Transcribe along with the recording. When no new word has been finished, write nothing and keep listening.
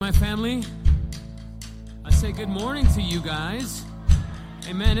family. I say good morning to you guys.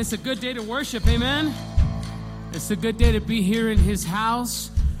 Amen. It's a good day to worship. Amen. It's a good day to be here in His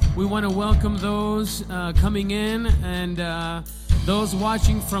house. We want to welcome those coming in and those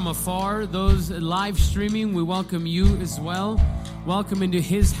watching from afar, those live streaming. We welcome you as well. Welcome into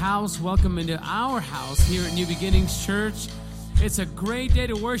His house. Welcome into our house here at New Beginnings Church. It's a great day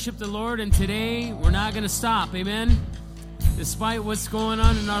to worship the Lord, and today we're not going to stop. Amen. Despite what's going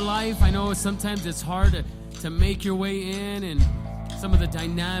on in our life, I know sometimes it's hard to make your way in and some of the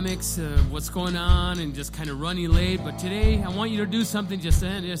dynamics of what's going on and just kind of running late. But today, I want you to do something just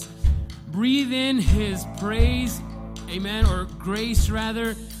breathe in His praise, amen, or grace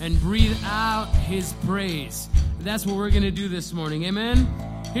rather, and breathe out His praise. That's what we're going to do this morning, amen.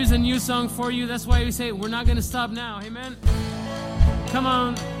 Here's a new song for you. That's why we say we're not going to stop now, amen. Come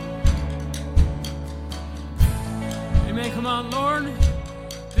on. Amen. Come on, Lord.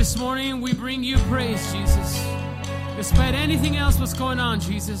 This morning we bring you praise, Jesus. Despite anything else what's going on,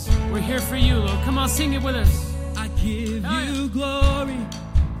 Jesus, we're here for you, Lord. Come on, sing it with us. I give you glory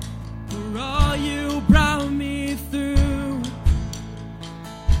for all you brought me through.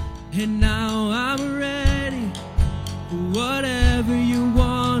 And now I'm ready for whatever you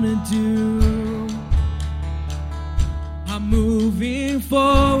want to do. I'm moving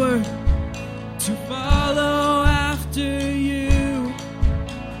forward to follow after you.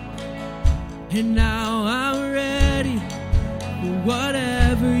 And now I'm ready for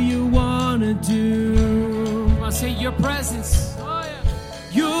whatever you want to do. I want to say your presence. Oh, yeah.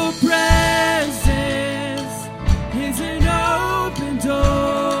 Your presence is an open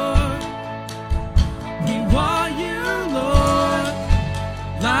door. We want you, Lord,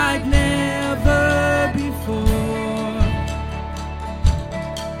 like never before.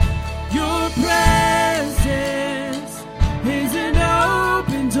 Your presence is an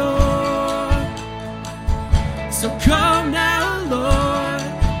open door. So come now, Lord,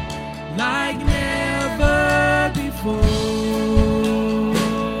 like never before.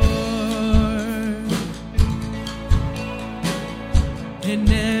 In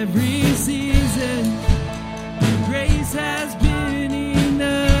every season, your grace has been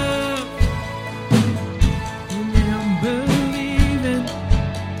enough. And I'm believing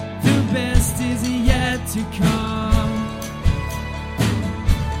the best is yet to come.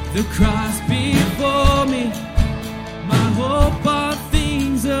 The cross before me, my hope on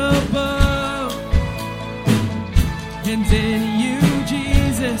things above. And in you,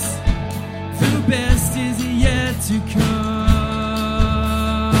 Jesus, the best is yet to come.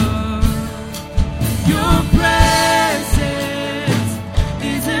 Your presence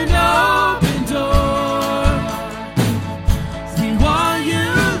is an open door. We want you,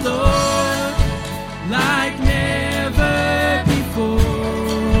 Lord, like never before.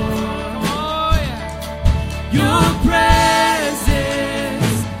 Oh, yeah. Your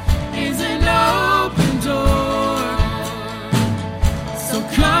presence is an open door. So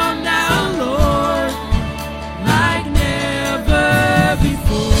come now, Lord, like never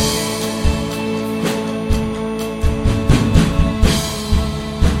before.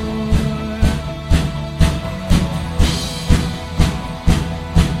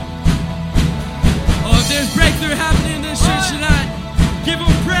 Oh, if there's breakthrough happening in this church tonight, give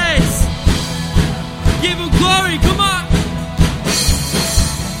Him praise. Give Him glory, come on.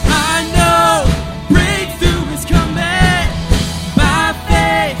 I know breakthrough is coming. By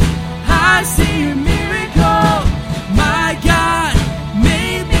faith, I see a miracle. My God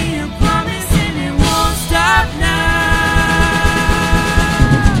made me a promise and it won't stop now.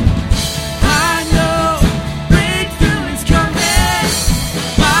 I know breakthrough is coming.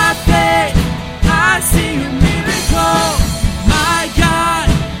 By faith, I see a miracle. My God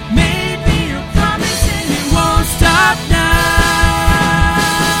made me a promise and it won't stop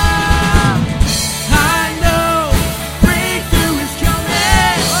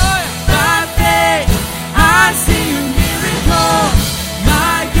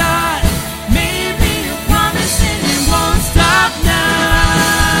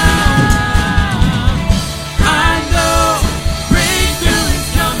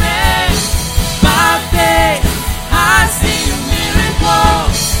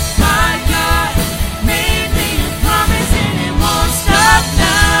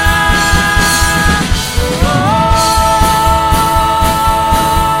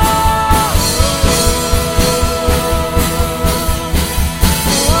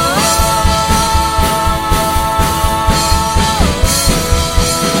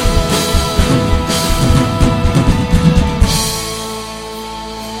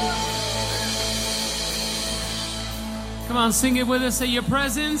on, sing it with us. Say, your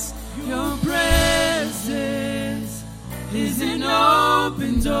presence. Your presence is an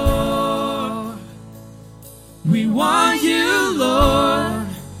open door. We want you, Lord,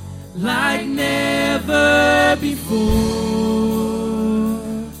 like never before.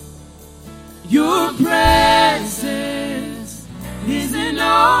 Your presence is an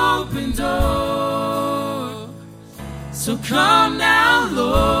open door. So come now,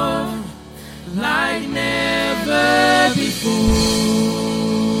 Lord, like never before.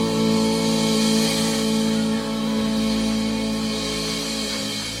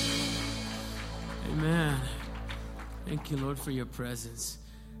 Thank you, Lord, for your presence.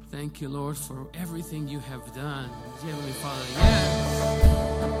 Thank you, Lord, for everything you have done. Heavenly Father,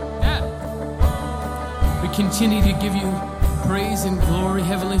 yeah. We continue to give you praise and glory,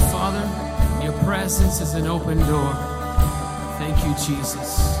 Heavenly Father. Your presence is an open door. Thank you,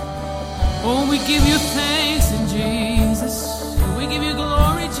 Jesus. Oh, we give you thanks in Jesus. We give you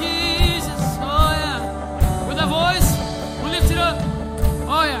glory, Jesus. Oh, yeah. With a voice, we lift it up.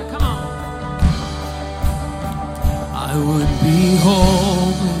 Oh, yeah, come on. I would be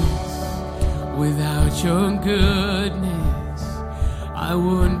hopeless without your goodness. I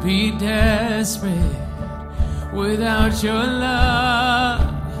wouldn't be desperate without your love.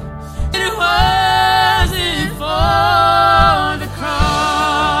 It wasn't for the cross.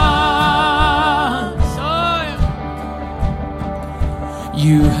 Oh, yeah.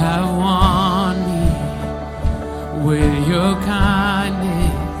 You have won me with your kindness.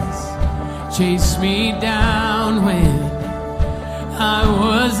 Chase me down when I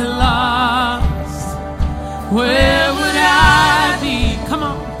was lost. Where would I be? Come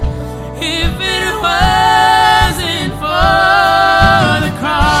on. If it wasn't for the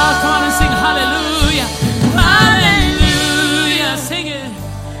cross. Come on and sing hallelujah. Hallelujah. Sing it.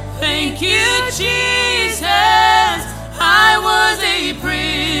 Thank you, Jesus. I was a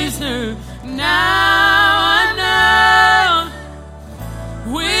prisoner. Now I know.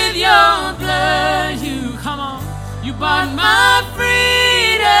 With your blood, you, come on. You bought my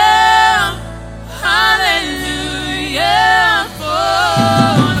freedom. Hallelujah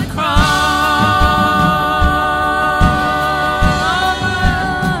for the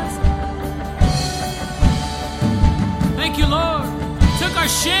cross. Thank you, Lord. Took our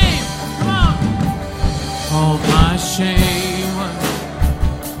shame. Come on. All my shame was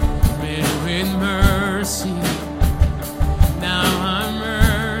met with mercy. Now I'm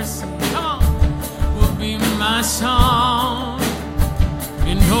mercy. Come on. Will be my song.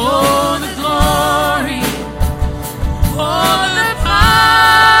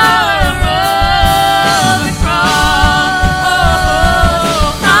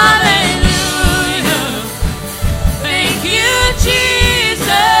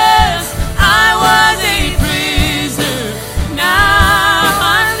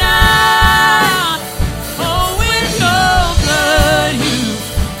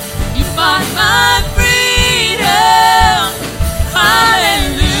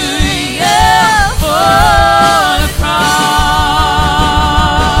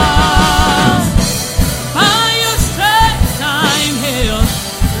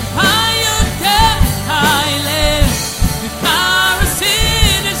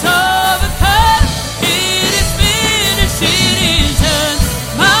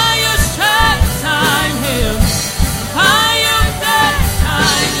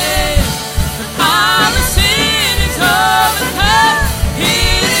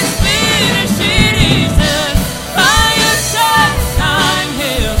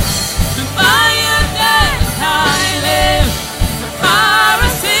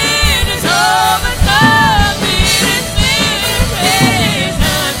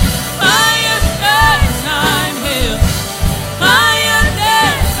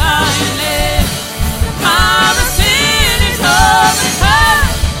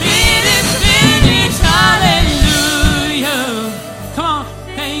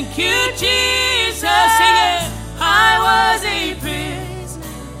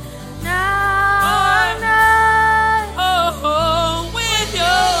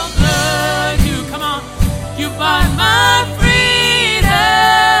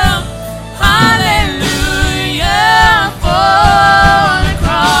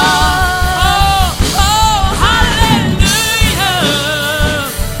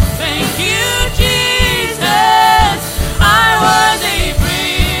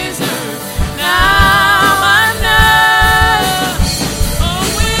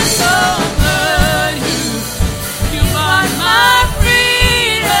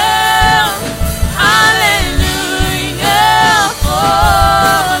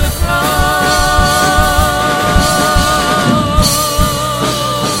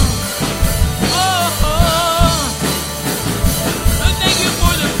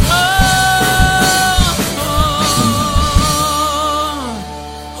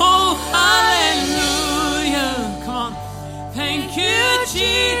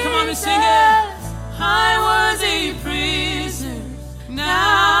 Jesus. Come on and sing it. I was a prisoner,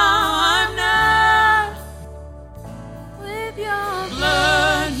 now I'm not. With your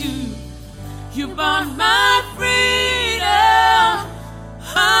Blood, you bought my freedom.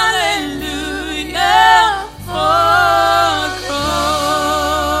 Hallelujah for the cross.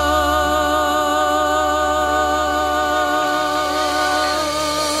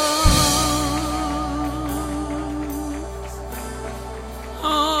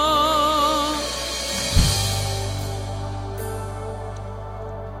 Oh.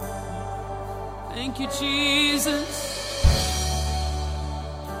 Thank you, Jesus.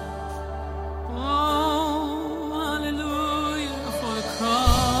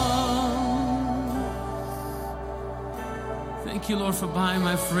 Thank you, Lord, for buying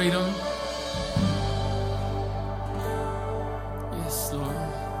my freedom. Yes, Lord,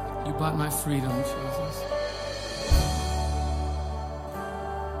 you bought my freedom, Jesus.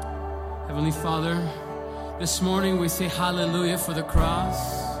 Heavenly Father, this morning we say hallelujah for the cross.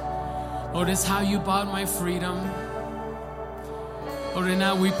 Lord, it's how you bought my freedom. Lord, and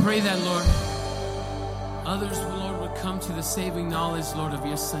now we pray that, Lord, others, Lord, would come to the saving knowledge, Lord, of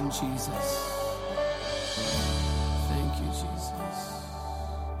your Son, Jesus.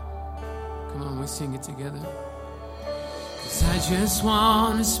 We sing it together. 'Cause I just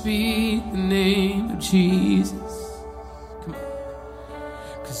want to speak the name of Jesus. Come on.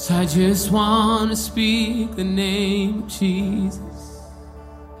 'Cause I just want to speak the name of Jesus.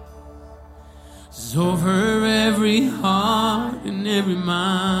 It's over every heart and every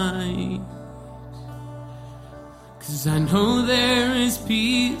mind. 'Cause I know there is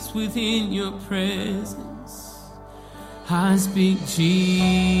peace within your presence. I speak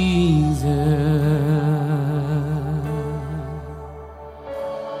Jesus.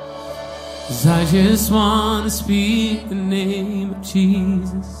 'Cause I just want to speak the name of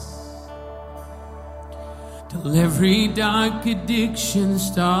Jesus. Till every dark addiction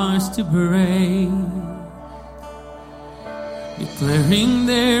starts to break. Declaring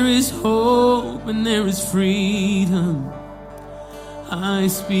there is hope and there is freedom. I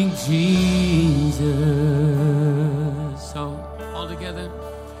speak Jesus. So, all together.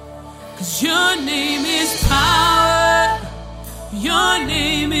 'Cause your name is power. Your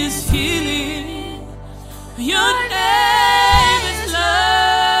name is healing. Your name is life.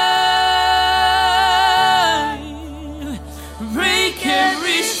 Break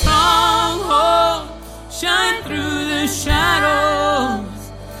every stronghold. Shine through the shadows.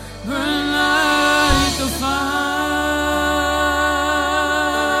 Burn like a fire.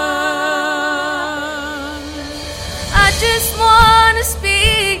 just want to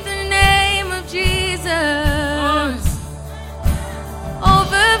speak the name of Jesus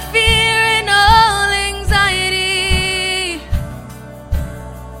over fear and all anxiety.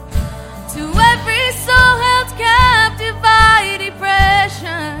 To every soul held captive by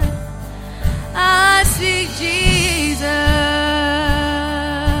depression, I speak Jesus.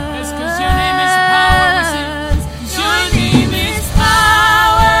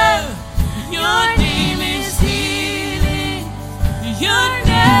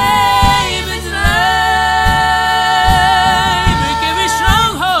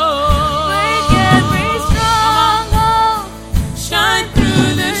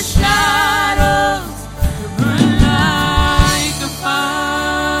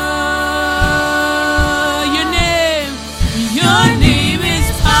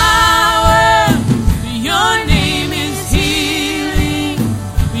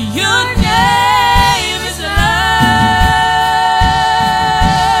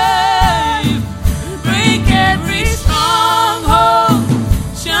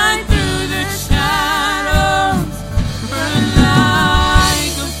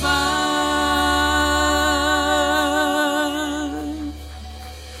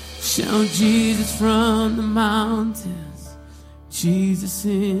 Jesus from the mountains, Jesus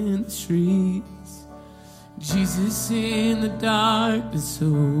in the streets, Jesus in the darkness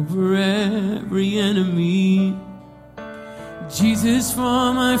over every enemy, Jesus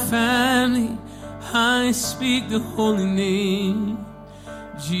for my family, I speak the holy name,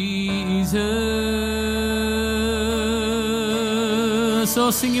 Jesus.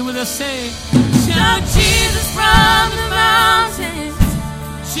 So sing it with us, say, shout Jesus from the mountains,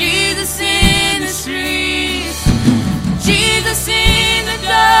 Jesus in the streets, Jesus in the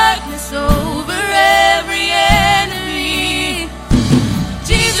darkness over every enemy,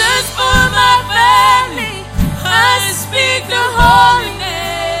 Jesus for my family, I speak the holy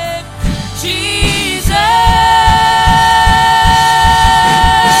name, Jesus.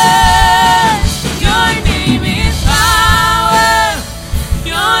 Your name is power,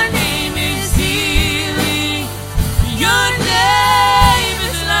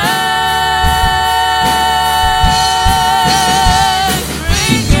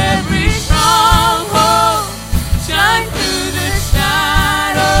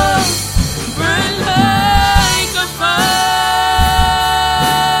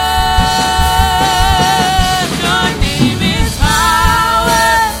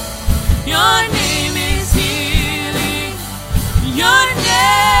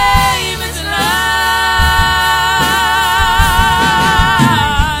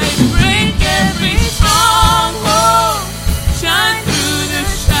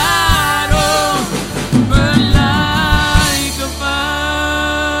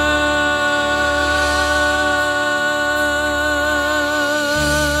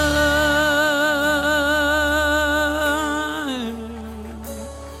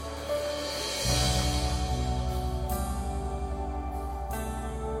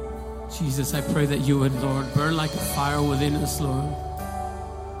 Jesus, I pray that you would, Lord, burn like a fire within us, Lord.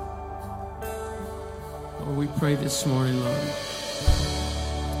 Lord, we pray this morning, Lord.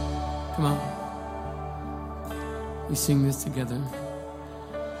 Come on. We sing this together.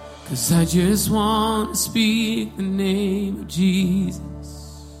 'Cause I just want to speak the name of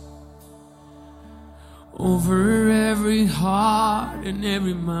Jesus over every heart and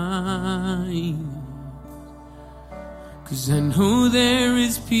every mind. 'Cause I know there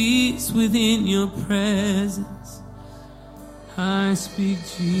is peace within your presence. I speak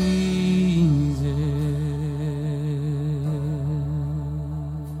Jesus.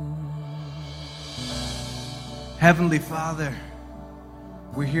 Heavenly Father,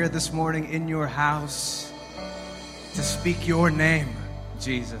 we're here this morning in your house to speak your name,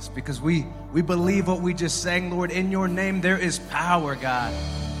 Jesus, because we believe what we just sang, Lord. In your name there is power, God.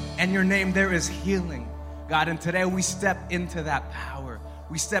 In your name there is healing, God. And today we step into that power.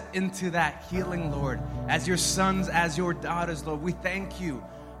 We step into that healing, Lord, as your sons, as your daughters, Lord. We thank you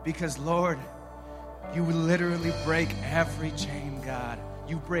because, Lord, you literally break every chain, God.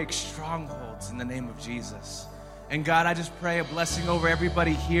 You break strongholds in the name of Jesus. And God, I just pray a blessing over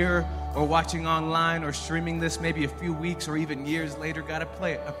everybody here or watching online or streaming this maybe a few weeks or even years later. God, I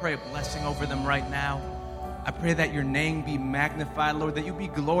pray a blessing over them right now. I pray that your name be magnified, Lord, that you be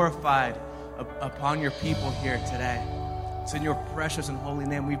glorified upon your people here today. It's in your precious and holy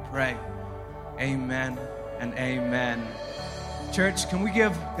name we pray. Amen and amen. Church, can we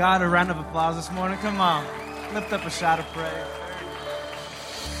give God a round of applause this morning? Come on, lift up a shout of praise.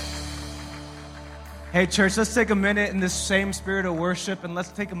 Hey, church, let's take a minute in this same spirit of worship and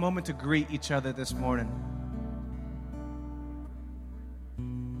let's take a moment to greet each other this morning.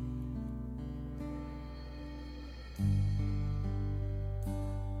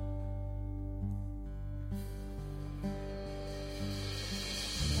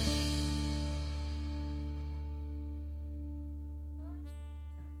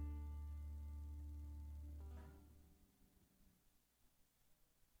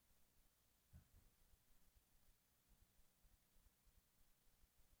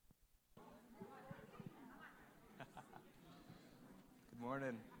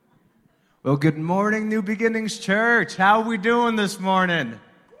 Morning. Well, good morning, New Beginnings Church. How are we doing this morning?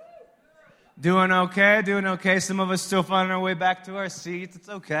 Doing okay, doing okay. Some of us still finding our way back to our seats. It's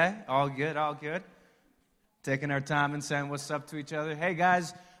okay. All good, all good. Taking our time and saying what's up to each other. Hey,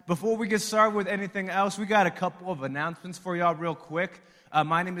 guys, before we get started with anything else, we got a couple of announcements for y'all real quick.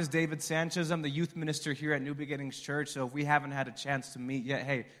 My name is David Sanchez. I'm the youth minister here at New Beginnings Church. So if we haven't had a chance to meet yet,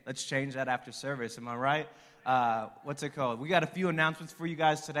 hey, let's change that after service. Am I right? What's it called? We got a few announcements for you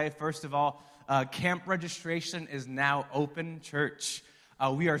guys today. First of all, camp registration is now open, church.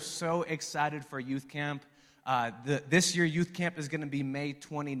 We are so excited for youth camp. This year, youth camp is going to be May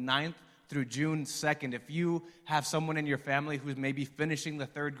 29th through June 2nd. If you have someone in your family who's maybe finishing the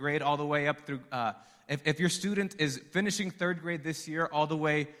third grade all the way up through, if your student is finishing third grade this year all the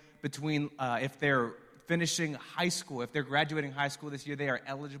way between, if they're finishing high school, if they're graduating high school this year, they are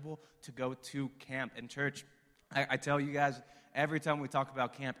eligible to go to camp. And church, I tell you guys, every time we talk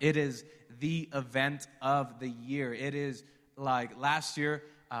about camp, it is the event of the year. It is like last year,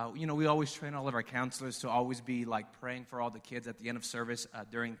 we always train all of our counselors to always be like praying for all the kids at the end of service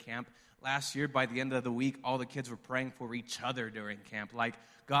during camp. Last year, by the end of the week, all the kids were praying for each other during camp. Like,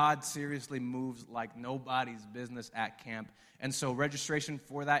 God seriously moves like nobody's business at camp. And so registration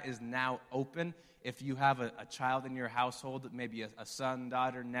for that is now open. If you have a child in your household, maybe a son,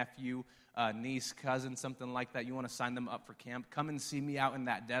 daughter, nephew, niece, cousin, something like that, you want to sign them up for camp, come and see me out in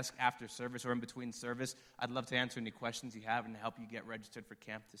that desk after service or in between service. I'd love to answer any questions you have and help you get registered for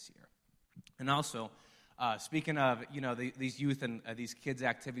camp this year. And also, speaking of, these youth and these kids'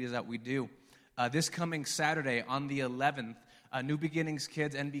 activities that we do, this coming Saturday on the 11th, New Beginnings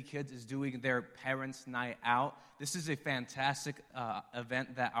Kids, NB Kids, is doing their Parents' Night Out. This is a fantastic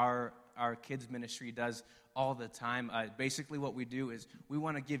event that our kids ministry does all the time. Basically what we do is we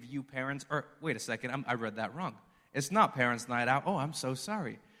want to give you parents, or wait a second, I read that wrong. It's not Parents' Night Out. Oh, I'm so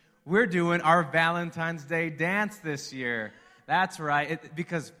sorry. We're doing our Valentine's Day dance this year. That's right,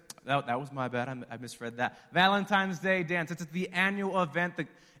 because that was my bad. I misread that. Valentine's Day dance. It's the annual event.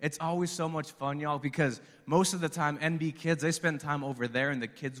 It's always so much fun, y'all, because most of the time, NB Kids, they spend time over there in the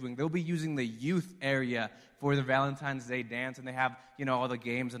kids' wing. They'll be using the youth area for the Valentine's Day dance, and they have, all the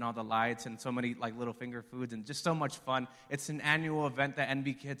games and all the lights and so many, little finger foods and just so much fun. It's an annual event that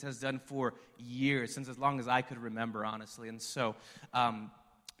NB Kids has done for years, since as long as I could remember, honestly. And so,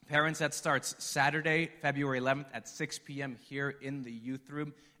 parents, that starts Saturday, February 11th at 6 p.m. here in the youth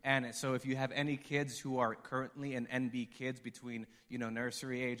room. And so if you have any kids who are currently in NB Kids between,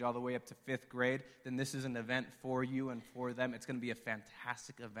 nursery age all the way up to 5th grade, then this is an event for you and for them. It's going to be a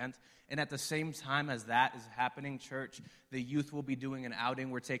fantastic event. And at the same time as that is happening, church, the youth will be doing an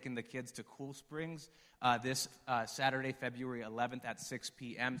outing. We're taking the kids to Cool Springs this Saturday, February 11th at 6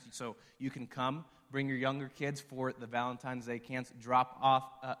 p.m. So you can come. Bring your younger kids for the Valentine's Day camps. Drop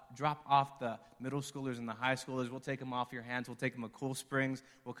off the middle schoolers and the high schoolers. We'll take them off your hands. We'll take them to Cool Springs.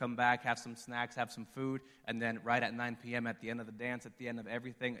 We'll come back, have some snacks, have some food, and then right at 9 p.m. at the end of the dance, at the end of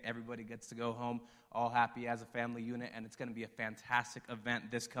everything, everybody gets to go home all happy as a family unit, and it's going to be a fantastic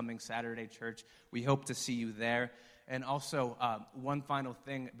event this coming Saturday, church. We hope to see you there. And also, one final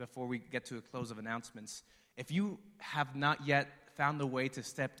thing before we get to a close of announcements. If you have not yet found a way to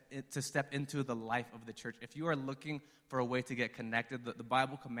step into the life of the church, if you are looking for a way to get connected, the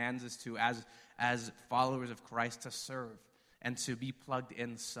Bible commands us to, as followers of Christ, to serve and to be plugged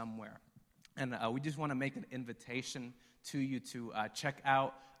in somewhere. And we just want to make an invitation to you to check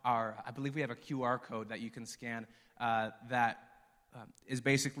out I believe we have a QR code that you can scan that is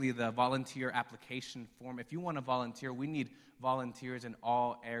basically the volunteer application form. If you want to volunteer, we need volunteers in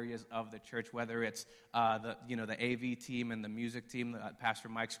all areas of the church, whether it's the AV team and the music team, Pastor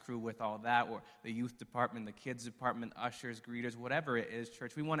Mike's crew with all that, or the youth department, the kids department, ushers, greeters, whatever it is,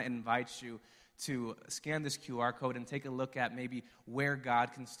 church. We want to invite you to scan this QR code and take a look at maybe where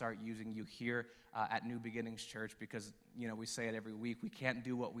God can start using you here at New Beginnings Church, because, we say it every week, we can't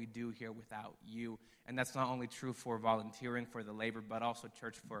do what we do here without you. And that's not only true for volunteering, for the labor, but also,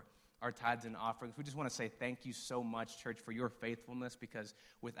 church, for our tithes and offerings. We just want to say thank you so much, church, for your faithfulness, because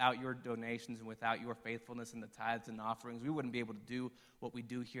without your donations and without your faithfulness in the tithes and offerings, we wouldn't be able to do what we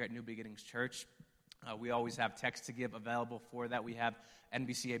do here at New Beginnings Church. We always have text to give available for that. We have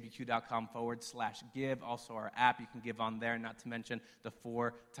nbcabq.com/give. Also our app, you can give on there, not to mention the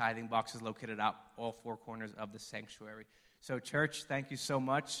 4 tithing boxes located out all 4 corners of the sanctuary. So church, thank you so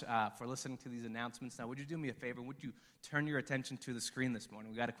much for listening to these announcements. Now, would you do me a favor? Would you turn your attention to the screen this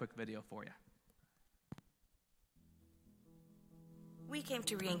morning? We got a quick video for you. We came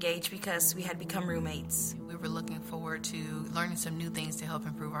to Reengage because we had become roommates. We were looking forward to learning some new things to help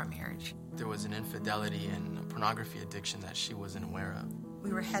improve our marriage. There was an infidelity and a pornography addiction that she wasn't aware of.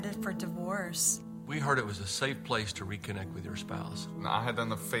 We were headed for divorce. We heard it was a safe place to reconnect with your spouse. I had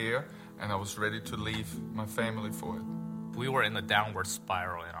an affair, and I was ready to leave my family for it. We were in a downward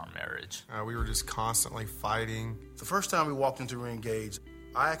spiral in our marriage. We were just constantly fighting. The first time we walked into Reengage,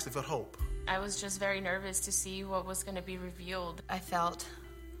 I actually felt hope. I was just very nervous to see what was going to be revealed. I felt,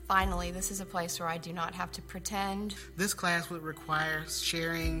 finally, this is a place where I do not have to pretend. This class would require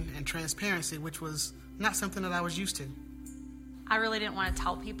sharing and transparency, which was not something that I was used to. I really didn't want to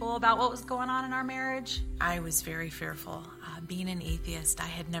tell people about what was going on in our marriage. I was very fearful. Being an atheist, I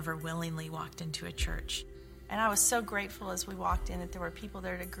had never willingly walked into a church. And I was so grateful as we walked in that there were people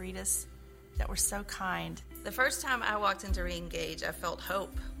there to greet us that were so kind. The first time I walked into Reengage, I felt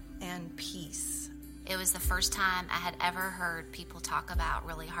hope and peace. It was the first time I had ever heard people talk about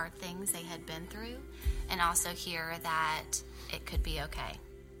really hard things they had been through, and also hear that it could be okay.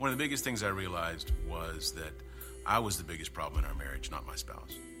 One of the biggest things I realized was that I was the biggest problem in our marriage, not my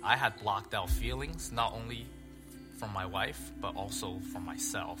spouse. I had blocked out feelings, not only from my wife, but also from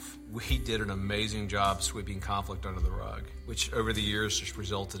myself. We did an amazing job sweeping conflict under the rug, which over the years just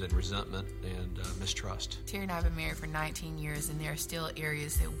resulted in resentment and mistrust. Terry and I have been married for 19 years, and there are still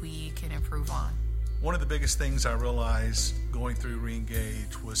areas that we can improve on. One of the biggest things I realized going through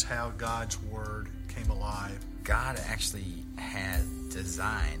Reengage was how God's Word came alive. God actually had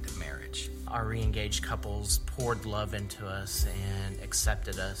designed marriage. Our Reengaged couples poured love into us and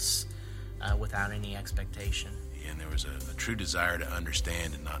accepted us without any expectation. And there was a true desire to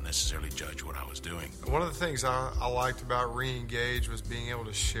understand and not necessarily judge what I was doing. One of the things I liked about Reengage was being able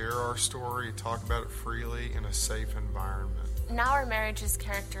to share our story, talk about it freely in a safe environment. Now our marriage is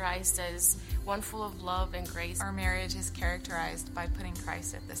characterized as one full of love and grace. Our marriage is characterized by putting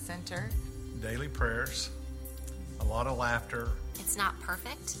Christ at the center. Daily prayers, a lot of laughter. It's not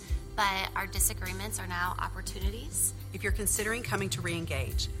perfect, but our disagreements are now opportunities. If you're considering coming to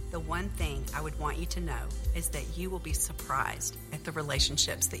Reengage, the one thing I would want you to know is that you will be surprised at the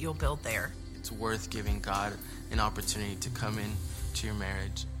relationships that you'll build there. It's worth giving God an opportunity to come into your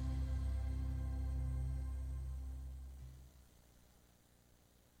marriage.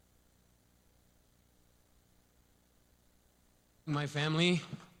 My family,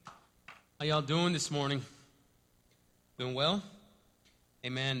 how y'all doing this morning? Doing well?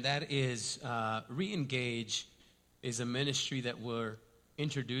 Amen. That is Reengage is a ministry that we're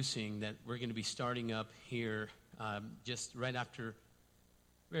introducing, that we're going to be starting up here just right after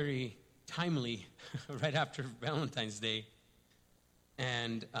very timely right after Valentine's Day.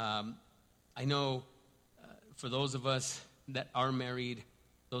 And I know for those of us that are married,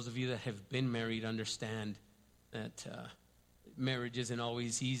 those of you that have been married understand that marriage isn't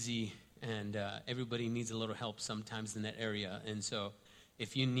always easy, and everybody needs a little help sometimes in that area. And so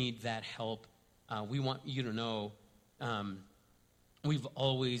if you need that help, we want you to know we've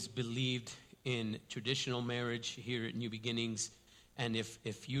always believed in traditional marriage here at New Beginnings. And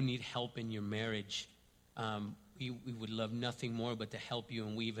if you need help in your marriage, we would love nothing more but to help you.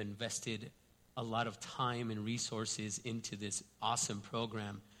 And we've invested a lot of time and resources into this awesome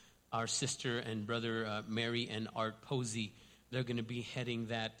program. Our sister and brother Mary and Art Posey, they're going to be heading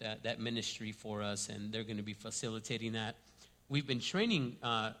that ministry for us, and they're going to be facilitating that. We've been training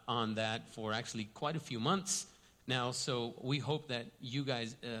on that for actually quite a few months now, so we hope that you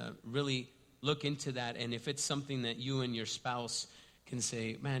guys really look into that. And if it's something that you and your spouse can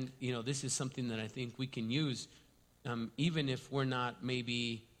say, man, this is something that I think we can use, even if we're not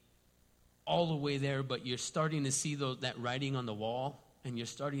maybe all the way there, but you're starting to see that writing on the wall, and you're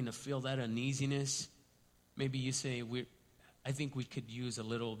starting to feel that uneasiness. Maybe you say, I think we could use a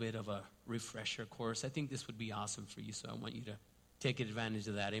little bit of a refresher course. I think this would be awesome for you, so I want you to take advantage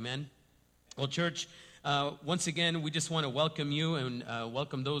of that. Amen? Well, church, once again, we just want to welcome you and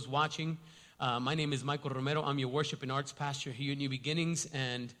welcome those watching. My name is Michael Romero. I'm your worship and arts pastor here at New Beginnings,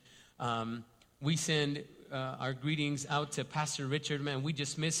 and we send our greetings out to Pastor Richard. Man, we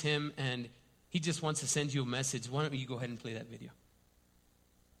just miss him, and he just wants to send you a message. Why don't you go ahead and play that video?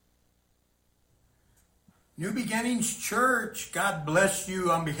 New Beginnings Church, God bless you.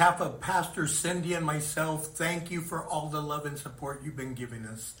 On behalf of Pastor Cindy and myself, thank you for all the love and support you've been giving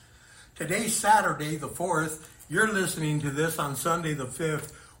us. Today's Saturday, the 4th. You're listening to this on Sunday, the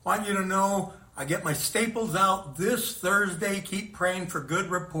 5th. Want you to know, I get my staples out this Thursday. Keep praying for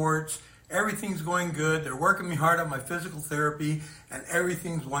good reports. Everything's going good. They're working me hard on my physical therapy, and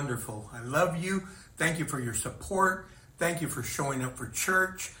everything's wonderful. I love you. Thank you for your support. Thank you for showing up for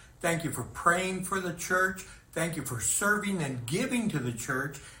church. Thank you for praying for the church. Thank you for serving and giving to the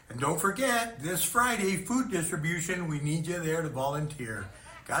church. And don't forget, this Friday, food distribution, we need you there to volunteer.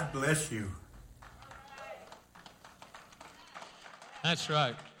 God bless you. That's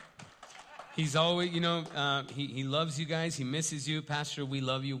right. He's always, he loves you guys. He misses you. Pastor, we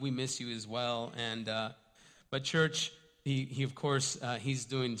love you. We miss you as well. And but church, he of course, he's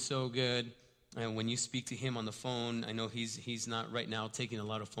doing so good. And when you speak to him on the phone, I know he's not right now taking a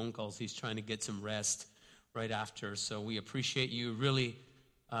lot of phone calls. He's trying to get some rest right after. So we appreciate you really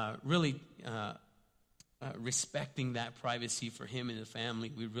respecting that privacy for him and the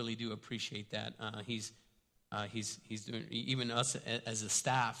family. We really do appreciate that. He's doing, even us as a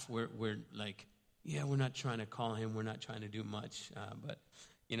staff, we're like, yeah, we're not trying to call him. We're not trying to do much. But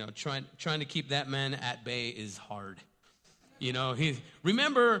trying to keep that man at bay is hard. He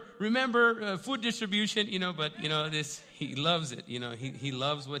remember food distribution, but this, he loves it. He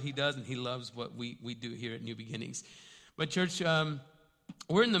loves what he does, and he loves what we do here at New Beginnings. But church,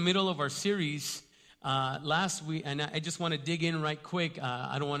 we're in the middle of our series last week, and I just want to dig in right quick.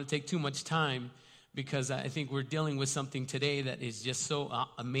 I don't want to take too much time because I think we're dealing with something today that is just so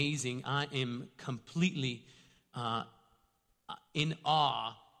amazing. I am completely in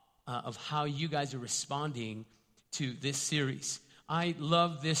awe of how you guys are responding to this series. I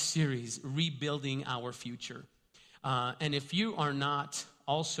love this series, Rebuilding Our Future. And if you are not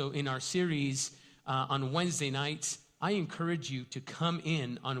also in our series on Wednesday nights, I encourage you to come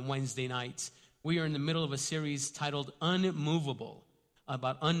in on Wednesday nights. We are in the middle of a series titled Unmovable,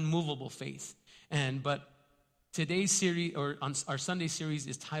 about unmovable faith. But today's series, or on our Sunday series,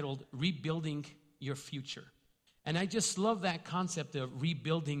 is titled Rebuilding Your Future. And I just love that concept of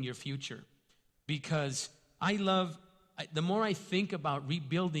rebuilding your future, because the more I think about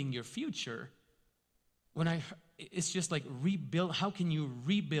rebuilding your future, it's just like rebuild. How can you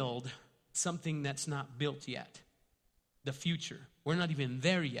rebuild something that's not built yet? The future. We're not even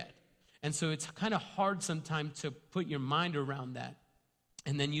there yet. And so it's kind of hard sometimes to put your mind around that.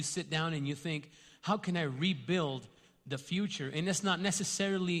 And then you sit down and you think, how can I rebuild the future? And it's not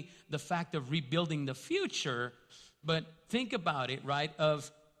necessarily the fact of rebuilding the future, but think about it, right, of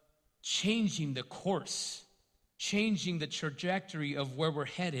changing the course, changing the trajectory of where we're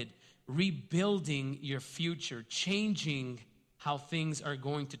headed, rebuilding your future, changing how things are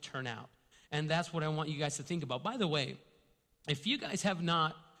going to turn out. And that's what I want you guys to think about. By the way, if you guys have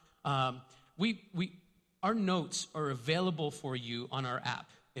not, our notes are available for you on our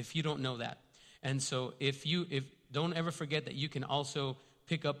app, if you don't know that. And so if don't ever forget that you can also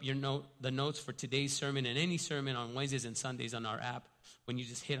pick up the notes for today's sermon and any sermon on Wednesdays and Sundays on our app. when you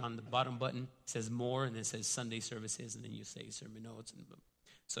just hit on the bottom button, it says more, and then it says Sunday services, and then you say sermon notes. And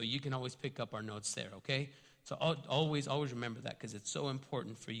so you can always pick up our notes there, okay? So always remember that, because it's so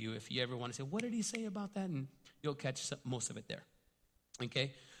important for you. If you ever want to say, what did he say about that? And you'll catch most of it there,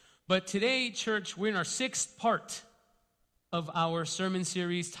 okay? But today, church, we're in our 6th part of our sermon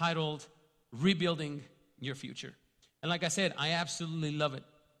series titled Rebuilding Your Future. And like I said, I absolutely love it,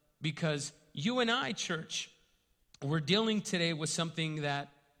 because you and I, church, we're dealing today with something that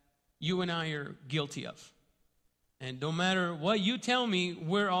you and I are guilty of. And no matter what you tell me,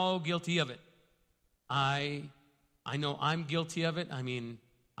 we're all guilty of it. I know I'm guilty of it. I mean,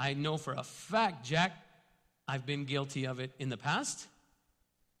 I know for a fact, Jack, I've been guilty of it in the past.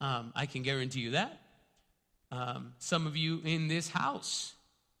 I can guarantee you that. Some of you in this house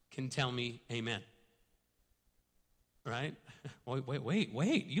can tell me amen. Right?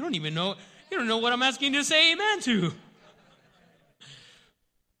 Wait. You don't know what I'm asking you to say amen to.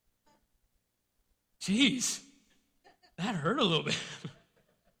 Jeez, that hurt a little bit.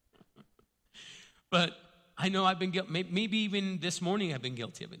 But I know I've been guilty. Maybe even this morning I've been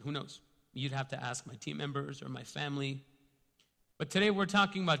guilty of it. Who knows? You'd have to ask my team members or my family. But today we're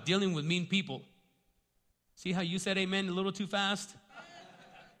talking about dealing with mean people. See how you said amen a little too fast?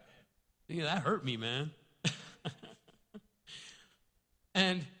 Yeah, that hurt me, man.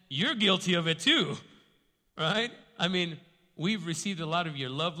 And you're guilty of it too, right? I mean, we've received a lot of your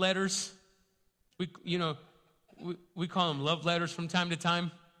love letters. We call them love letters from time to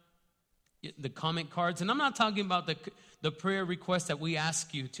time. The comment cards. And I'm not talking about the prayer requests that we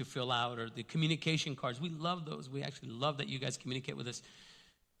ask you to fill out or the communication cards. We love those. We actually love that you guys communicate with us.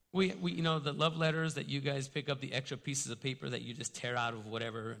 We the love letters that you guys pick up, the extra pieces of paper that you just tear out of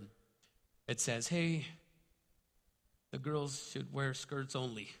whatever. And it says, hey, the girls should wear skirts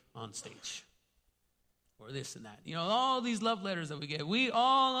only on stage. Or this and that. All these love letters that we get. We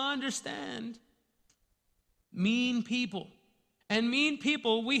all understand mean people. And mean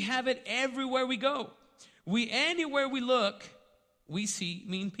people, we have it everywhere we go. Anywhere we look, we see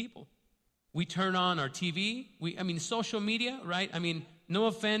mean people. We turn on our TV. Social media, right? No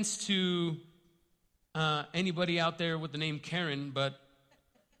offense to anybody out there with the name Karen, but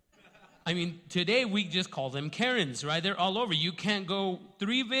today we just call them Karens, right? They're all over. You can't go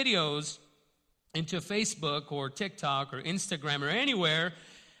 3 videos into Facebook or TikTok or Instagram or anywhere,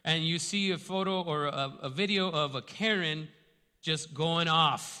 and you see a photo or a video of a Karen just going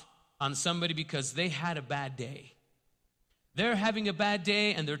off on somebody because they had a bad day. They're having a bad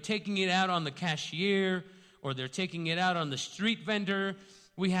day, and they're taking it out on the cashier, or they're taking it out on the street vendor.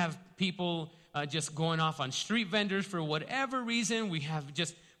 We have people just going off on street vendors for whatever reason.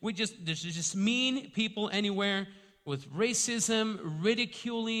 There's just mean people anywhere with racism,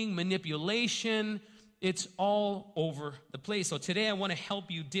 ridiculing, manipulation. It's all over the place. So today I want to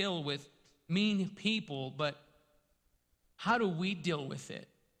help you deal with mean people, but how do we deal with it?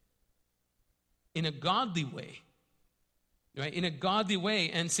 In a godly way, right? In a godly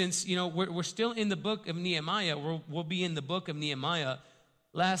way. And since, we're still in the book of Nehemiah, we'll be in the book of Nehemiah.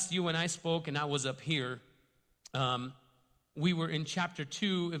 Last you and I spoke, and I was up here. We were in chapter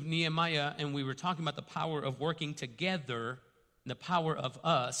 2 of Nehemiah, and we were talking about the power of working together, the power of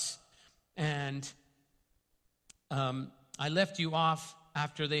us. And I left you off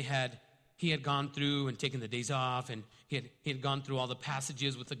after he had gone through and taken the days off, and he had gone through all the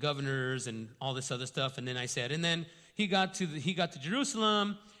passages with the governors and all this other stuff. And then I said, and then he got to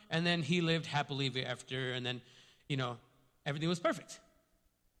Jerusalem, and then he lived happily ever after, and then everything was perfect.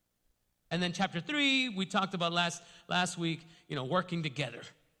 And then chapter 3, we talked about last week, working together,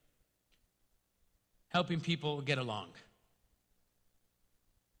 helping people get along.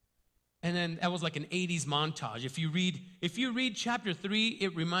 And then that was like an 80s montage. If you read chapter 3,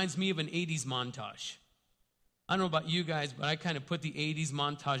 it reminds me of an 80s montage. I don't know about you guys, but I kind of put the 80s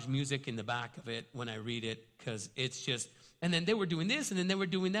montage music in the back of it when I read it, because it's just, and then they were doing this, and then they were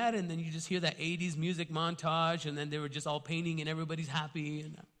doing that, and then you just hear that 80s music montage, and then they were just all painting, and everybody's happy,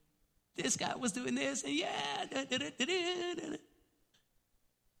 and this guy was doing this, and yeah. And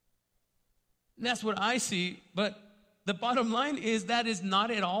that's what I see, but the bottom line is that is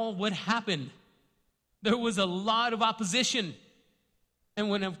not at all what happened. There was a lot of opposition. And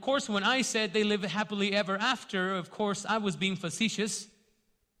when I said they live happily ever after, of course, I was being facetious.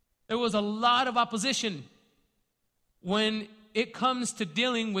 There was a lot of opposition. When it comes to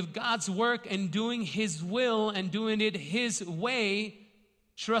dealing with God's work and doing His will and doing it His way,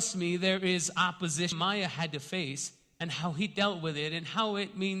 trust me, there is opposition Maya had to face, and how he dealt with it, and how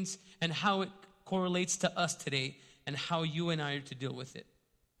it means, and how it correlates to us today, and how you and I are to deal with it.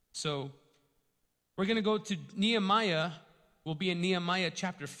 So we're going to go to Nehemiah we'll be in Nehemiah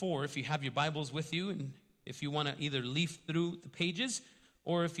chapter 4 if you have your Bibles with you, and if you want to either leaf through the pages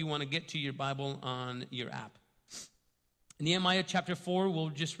or if you want to get to your Bible on your app. Nehemiah chapter 4, we'll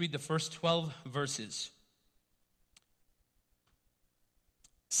just read the first 12 verses.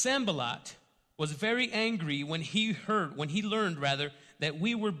 Sanballat was very angry when he learned that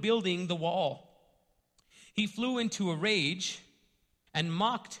we were building the wall. He flew into a rage and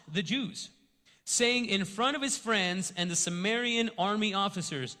mocked the Jews, saying in front of his friends and the Samaritan army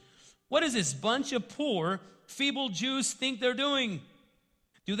officers, "What does this bunch of poor, feeble Jews think they're doing?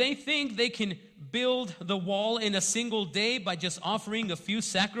 Do they think they can build the wall in a single day by just offering a few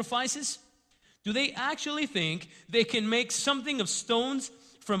sacrifices? Do they actually think they can make something of stones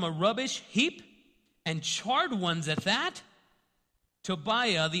from a rubbish heap, and charred ones at that?"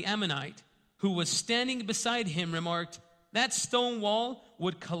 Tobiah the Ammonite, who was standing beside him, remarked, "That stone wall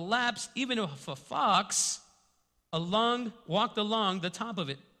would collapse even if a fox walked along the top of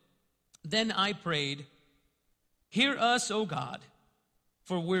it." Then I prayed, "Hear us, O God,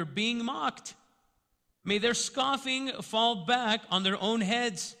 for we're being mocked. May their scoffing fall back on their own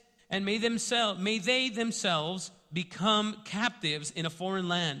heads, and may they themselves become captives in a foreign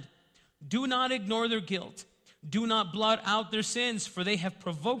land. Do not ignore their guilt. Do not blot out their sins, for they have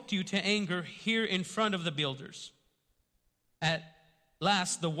provoked you to anger here in front of the builders." At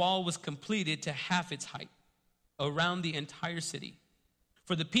last, the wall was completed to half its height, around the entire city,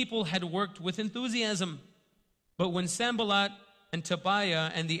 for the people had worked with enthusiasm. But when Sanballat and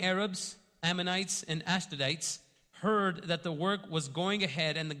Tobiah and the Arabs, Ammonites, and Ashdodites heard that the work was going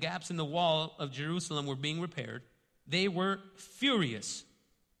ahead and the gaps in the wall of Jerusalem were being repaired, they were furious.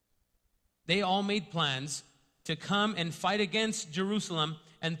 They all made plans to come and fight against Jerusalem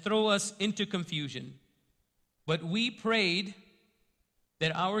and throw us into confusion. But we prayed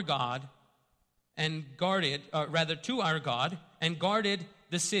that our God to our God and guarded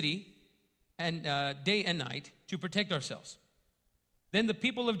the city and day and night to protect ourselves. Then the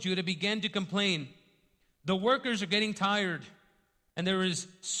people of Judah began to complain, "The workers are getting tired, and there is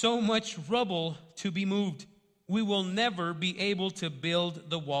so much rubble to be moved. We will never be able to build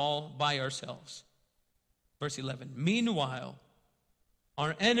the wall by ourselves." Verse 11, "Meanwhile,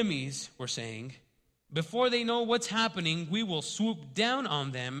 our enemies were saying, 'Before they know what's happening, we will swoop down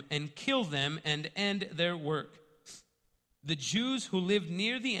on them and kill them and end their work.' The Jews who lived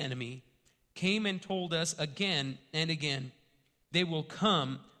near the enemy came and told us again and again, 'They will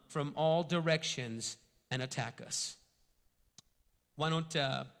come from all directions and attack us.'" Why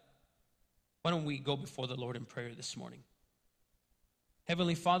don't we go before the Lord in prayer this morning?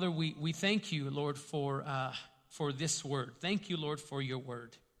 Heavenly Father, we thank you, Lord, for this word. Thank you, Lord, for your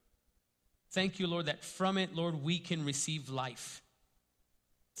word. Thank you, Lord, that from it, Lord, we can receive life.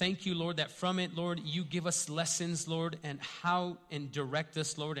 Thank you, Lord, that from it, Lord, you give us lessons, Lord, and direct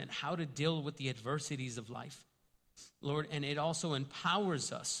us, Lord, and how to deal with the adversities of life. Lord, and it also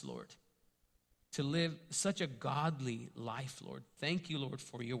empowers us, Lord, to live such a godly life, Lord. Thank you, Lord,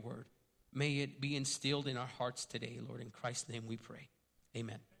 for your word. May it be instilled in our hearts today, Lord. In Christ's name we pray.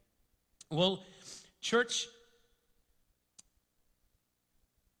 Amen. Well, church,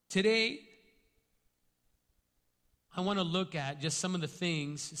 today I want to look at just some of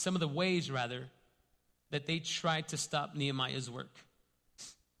the ways that they tried to stop Nehemiah's work.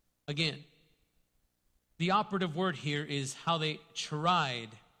 Again, the operative word here is how they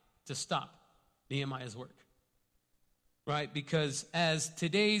tried to stop Nehemiah's work. Right? Because as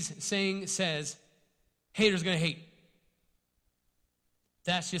today's saying says, haters gonna hate.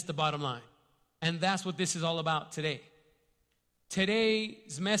 That's just the bottom line. And that's what this is all about today.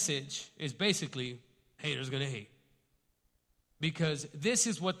 Today's message is basically, haters gonna hate. Because this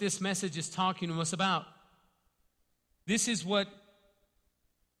is what this message is talking to us about. This is what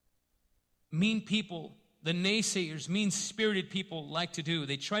mean people, the naysayers, mean-spirited people like to do.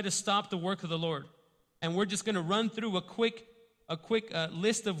 They try to stop the work of the Lord. And we're just going to run through a quick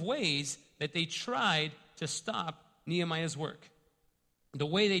list of ways that they tried to stop Nehemiah's work. The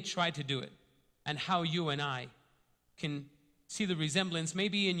way they tried to do it, and how you and I can see the resemblance,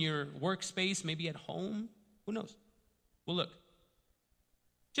 maybe in your workspace, maybe at home. Who knows? Well, look.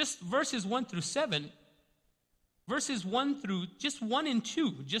 Just verses 1 through 7, verses 1 through just 1 and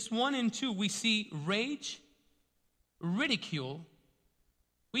 2, we see rage, ridicule.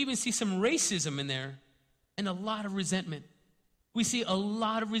 We even see some racism in there and a lot of resentment. We see a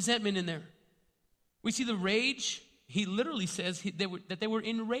lot of resentment in there. We see the rage. He literally says that they were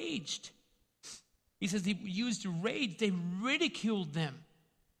enraged. He says he used rage. They ridiculed them.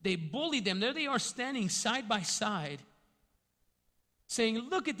 They bullied them. There they are standing side by side saying,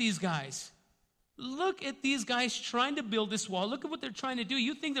 "Look at these guys. look at these guys trying to build this wall. Look at what they're trying to do.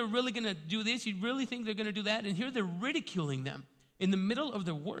 You think they're really going to do this? You really think they're going to do that? And here they're ridiculing them in the middle of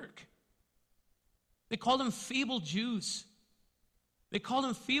their work. They call them feeble Jews. They call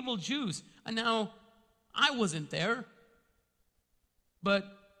them feeble Jews. And now, I wasn't there, but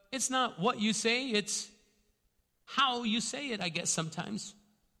it's not what you say, it's how you say it, I guess, sometimes.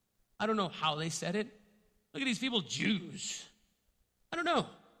 I don't know how they said it. Look at these feeble Jews. I don't know.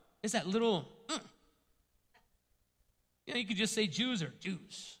 It's that little, you could just say Jews or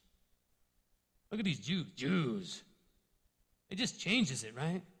Jews. Look at these Jews. It just changes it,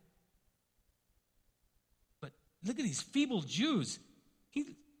 right? But look at these feeble Jews.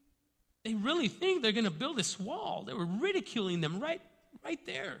 They really think they're going to build this wall. They were ridiculing them right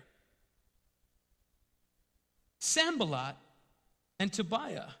there. Sanballat and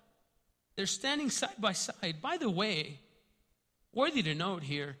Tobiah, they're standing side by side. By the way, worthy to note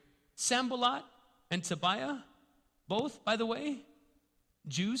here, Sanballat and Tobiah, both, by the way,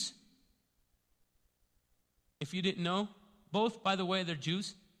 Jews. If you didn't know, both, by the way, they're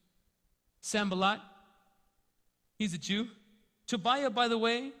Jews. Sanballat, he's a Jew. Tobiah, by the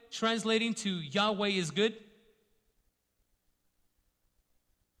way, translating to Yahweh is good.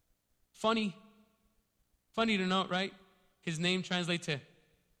 Funny to note, right? His name translates to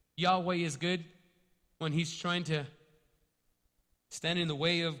Yahweh is good when he's trying to stand in the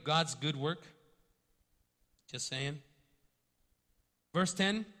way of God's good work. Just saying. Verse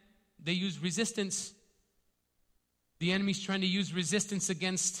 10, they use resistance. The enemy's trying to use resistance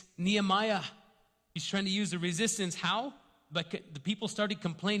against Nehemiah. He's trying to use the resistance. How? But the people started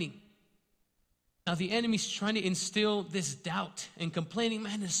complaining. Now the enemy's trying to instill this doubt and complaining.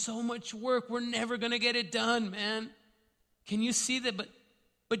 Man, there's so much work. We're never going to get it done, man. Can you see that?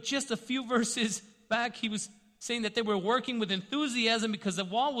 But just a few verses back, he was saying that they were working with enthusiasm because the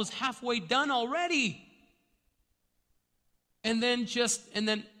wall was halfway done already. And then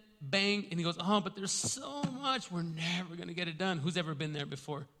bang, and he goes, but there's so much. We're never going to get it done. Who's ever been there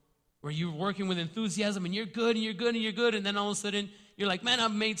before? Where you're working with enthusiasm and you're good and you're good and you're good, and then all of a sudden you're like, man,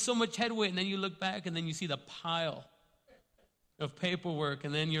 I've made so much headway, and then you look back and then you see the pile of paperwork,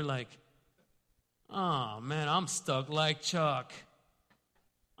 and then you're like, oh man, I'm stuck like Chuck.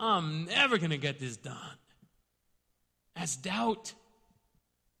 I'm never going to get this done. That's doubt.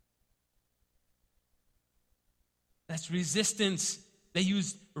 That's resistance. They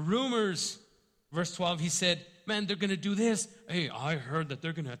used rumors. Verse 12, he said, man, they're going to do this. Hey, I heard that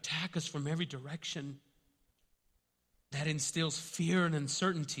they're going to attack us from every direction. That instills fear and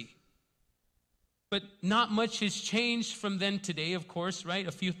uncertainty. But not much has changed from then to today, of course, right?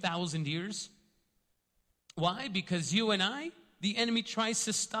 A few thousand years. Why? Because you and I, the enemy tries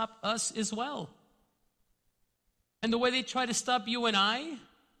to stop us as well. And the way they try to stop you and I,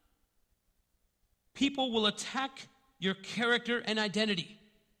 people will attack your character and identity.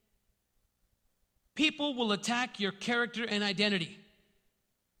 People will attack your character and identity.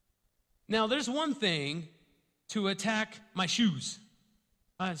 Now, there's one thing to attack my shoes.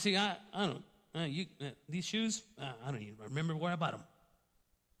 See, I don't. These shoes, I don't even remember where I bought them.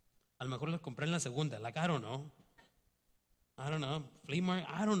 A lo mejor los compré en la segunda. Like, I don't know. Flea market,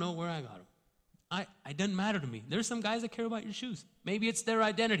 I don't know where I got them. It doesn't matter to me. There's some guys that care about your shoes. Maybe it's their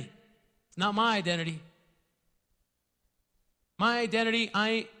identity. It's not my identity. My identity,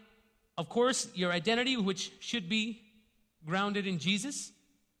 of course, your identity, which should be grounded in Jesus,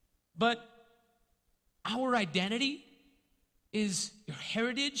 but our identity is your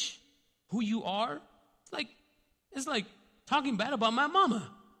heritage, who you are. It's like talking bad about my mama.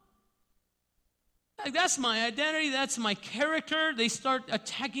 Like, that's my identity, that's my character. They start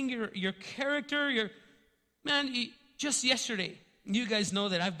attacking your character. Just yesterday, you guys know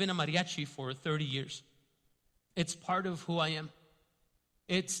that I've been a mariachi for 30 years. It's part of who I am.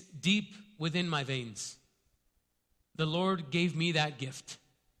 It's deep within my veins. The Lord gave me that gift.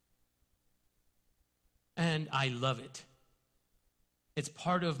 And I love it. It's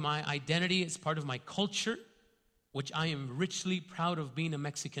part of my identity. It's part of my culture, which I am richly proud of being a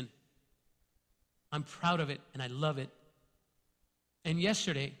Mexican. I'm proud of it, and I love it. And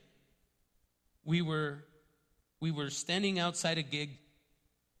yesterday, we were standing outside a gig,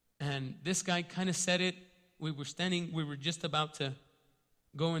 and this guy kind of said it. We were just about to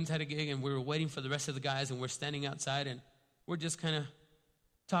go inside a gig, and we were waiting for the rest of the guys, and we're standing outside, and we're just kind of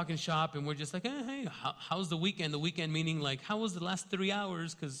talking shop, and we're just like, hey, how's the weekend? The weekend meaning like, how was the last 3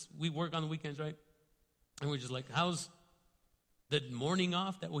 hours? Because we work on the weekends, right? And we're just like, how's the morning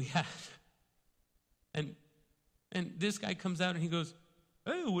off that we have? And this guy comes out, and he goes,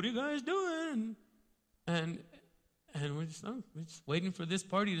 hey, what are you guys doing? And And we're just waiting for this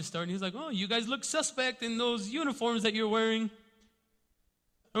party to start. And he's like, oh, you guys look suspect in those uniforms that you're wearing.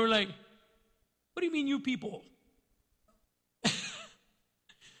 And we're like, what do you mean, you people?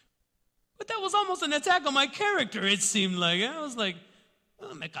 But that was almost an attack on my character, it seemed like. I was like,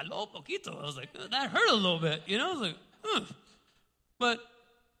 oh, me caló poquito. I was like, oh, that hurt a little bit. I was like, But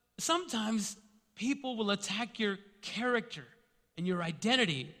sometimes people will attack your character and your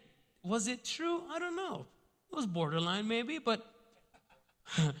identity. Was it true? I don't know. It was borderline maybe, but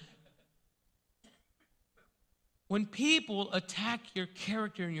when people attack your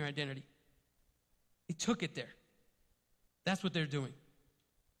character and your identity, they took it there. That's what they're doing.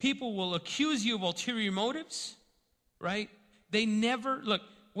 People will accuse you of ulterior motives, right? They never, look,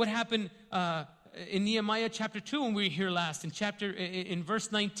 what happened in Nehemiah chapter 2 when we were here last, in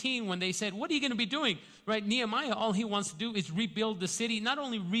verse 19 when they said, what are you going to be doing? Right? Nehemiah, all he wants to do is rebuild the city. Not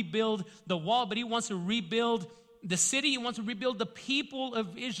only rebuild the wall, but he wants to rebuild the city. He wants to rebuild the people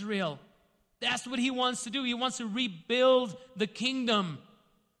of Israel. That's what he wants to do. He wants to rebuild the kingdom.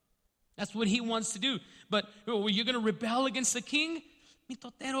 That's what he wants to do. But you're going to rebel against the king? Mi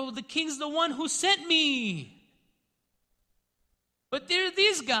totero, the king's the one who sent me. But there are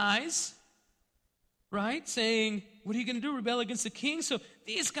these guys, right, saying, what are you going to do, rebel against the king? So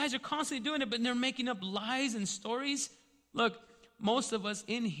these guys are constantly doing it, but they're making up lies and stories. Look, most of us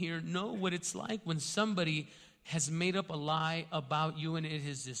in here know what it's like when somebody has made up a lie about you and it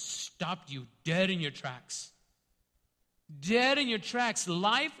has just stopped you dead in your tracks. Dead in your tracks.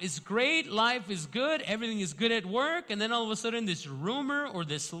 Life is great. Life is good. Everything is good at work. And then all of a sudden this rumor or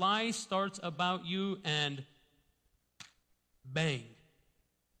this lie starts about you and bang.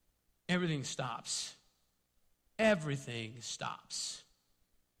 Everything stops. Everything stops.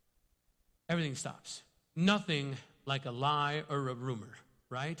 Everything stops. Nothing like a lie or a rumor,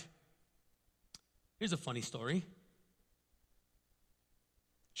 right? Here's a funny story.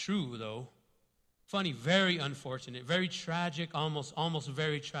 True, though. Funny, very unfortunate, very tragic, almost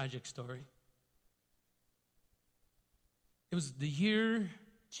very tragic story. It was the year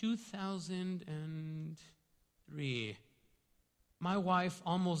 2003. My wife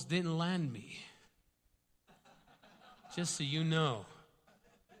almost didn't land me. Just so you know.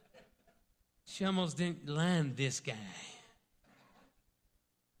 She almost didn't land this guy.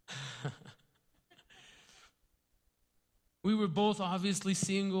 We were both obviously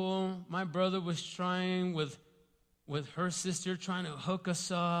single. My brother was trying with her sister, trying to hook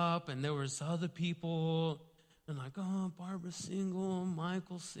us up, and there was other people. And like, oh, Barbara's single,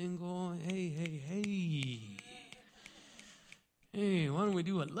 Michael's single. Hey. Hey, why don't we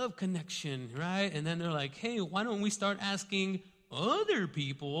do a love connection, right? And then they're like, hey, why don't we start asking other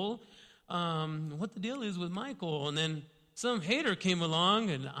people what the deal is with Michael? And then some hater came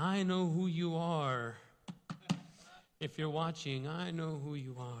along, and I know who you are. If you're watching, I know who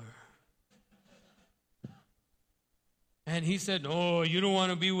you are. And he said, oh, you don't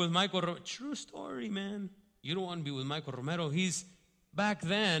want to be with Michael Romero. True story, man. You don't want to be with Michael Romero. He's, back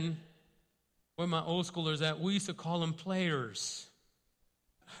then, where my old schoolers at, we used to call him players.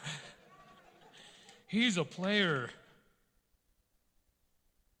 He's a player.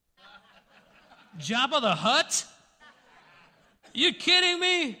 Jabba the Hutt? You kidding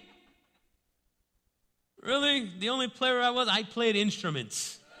me? Really? The only player I played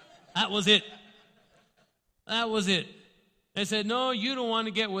instruments. That was it. They said, no, you don't want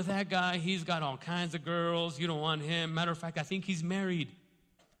to get with that guy. He's got all kinds of girls. You don't want him. Matter of fact, I think he's married.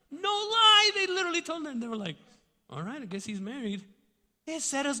 No lie. They literally told them. They were like, all right, I guess he's married. It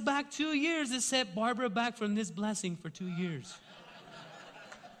set us back 2 years. It set Barbara back from this blessing for 2 years.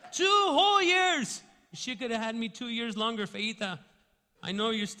 2 whole years. She could have had me 2 years longer, Feita. I know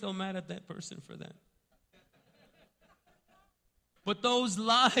you're still mad at that person for that. But those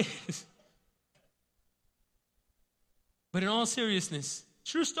lies. But in all seriousness,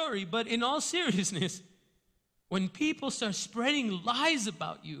 true story, but in all seriousness, when people start spreading lies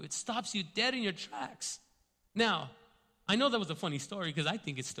about you, it stops you dead in your tracks. Now, I know that was a funny story because I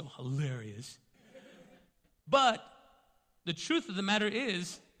think it's still hilarious. But the truth of the matter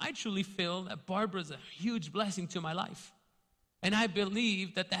is, I truly feel that Barbara is a huge blessing to my life. And I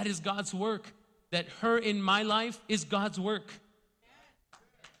believe that that is God's work, that her in my life is God's work.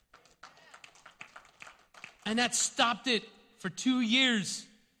 And that stopped it for 2 years.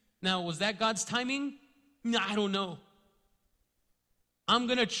 Now, was that God's timing? No, I don't know. I'm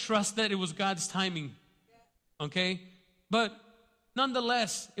going to trust that it was God's timing. Okay? But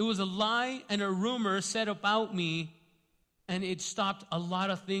nonetheless, it was a lie and a rumor said about me, and it stopped a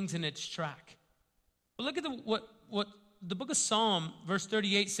lot of things in its track. But look at what the book of Psalm, verse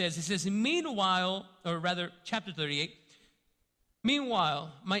 38 says, meanwhile, or rather, chapter 38,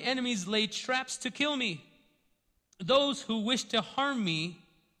 meanwhile, my enemies lay traps to kill me. Those who wish to harm me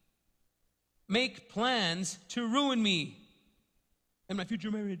make plans to ruin me and my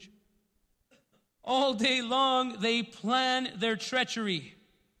future marriage. All day long, they plan their treachery.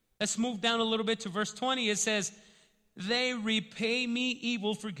 Let's move down a little bit to verse 20. It says, they repay me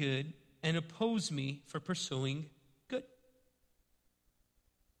evil for good and oppose me for pursuing good.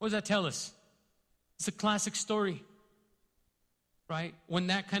 What does that tell us? It's a classic story, right? When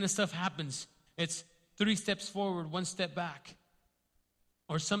that kind of stuff happens, it's 3 steps forward, 1 step back.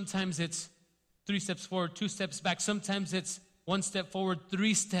 Or sometimes it's 3 steps forward, 2 steps back. Sometimes it's 1 step forward,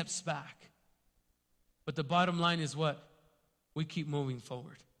 3 steps back. But the bottom line is what? We keep moving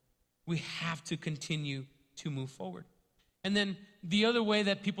forward. We have to continue to move forward. And then the other way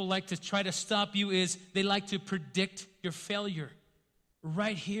that people like to try to stop you is they like to predict your failure.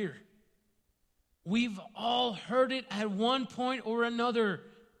 Right here. We've all heard it at one point or another.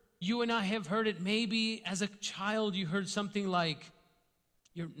 You and I have heard it. Maybe as a child you heard something like,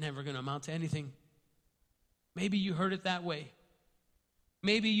 you're never going to amount to anything. Maybe you heard it that way.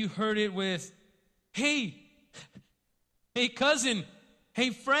 Maybe you heard it with, hey cousin, hey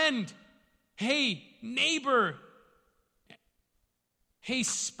friend, hey neighbor, hey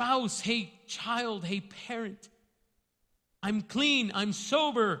spouse, hey child, hey parent. I'm clean, I'm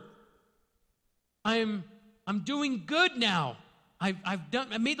sober, I'm doing good now. I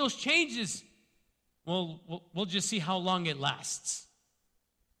made those changes. Well, we'll just see how long it lasts.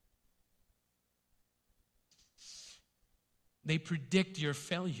 They predict your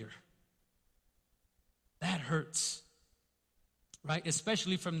failure. That hurts, right?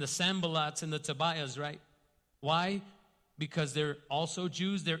 Especially from the Sanballats and the Tobiahs, right? Why? Because they're also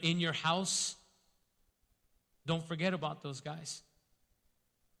Jews. They're in your house. Don't forget about those guys.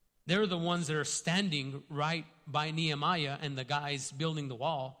 They're the ones that are standing right by Nehemiah and the guys building the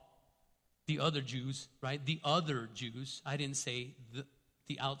wall. The other Jews, right? The other Jews. I didn't say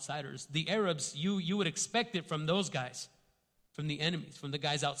the outsiders. The Arabs, you would expect it from those guys, from the enemies, from the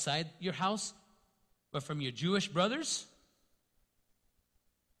guys outside your house, but from your Jewish brothers,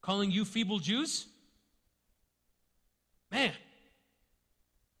 calling you feeble Jews? Man,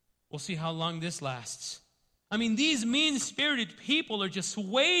 we'll see how long this lasts. I mean, these mean-spirited people are just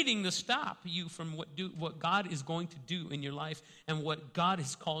waiting to stop you from what God is going to do in your life and what God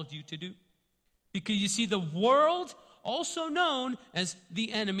has called you to do. Because you see, the world, also known as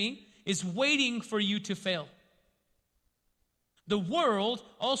the enemy, is waiting for you to fail. The world,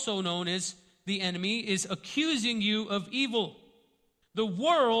 also known as the enemy, is accusing you of evil. The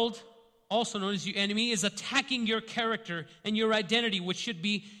world, also known as your enemy, is attacking your character and your identity, which should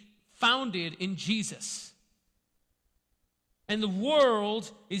be founded in Jesus. And the world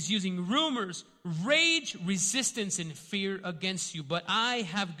is using rumors, rage, resistance, and fear against you. But I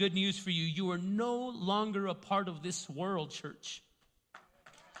have good news for you. You are no longer a part of this world, church.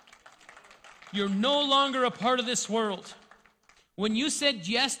 You're no longer a part of this world. When you said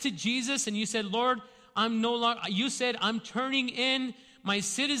yes to Jesus and you said, Lord, you said, I'm turning in my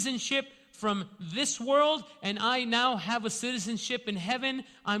citizenship from this world, and I now have a citizenship in heaven.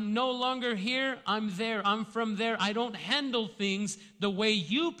 I'm no longer here. I'm there. I'm from there. I don't handle things the way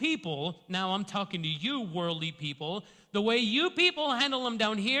you people, now I'm talking to you worldly people, the way you people handle them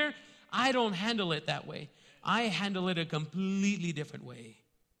down here, I don't handle it that way. I handle it a completely different way.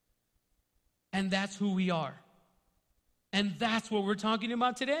 And that's who we are. And that's what we're talking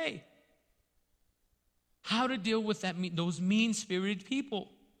about today. How to deal with those mean-spirited people.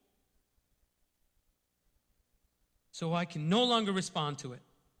 So I can no longer respond to it.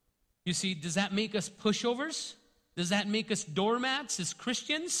 You see, does that make us pushovers? Does that make us doormats as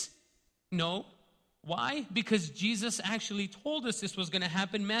Christians? No. Why? Because Jesus actually told us this was going to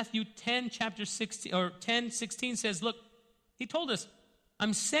happen. Matthew 10:16 says, look, he told us,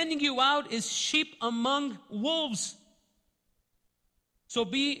 I'm sending you out as sheep among wolves. So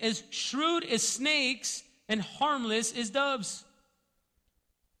be as shrewd as snakes and harmless as doves.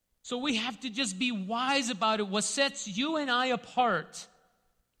 So we have to just be wise about it. What sets you and I apart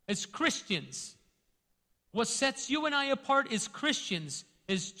as Christians, what sets you and I apart as Christians,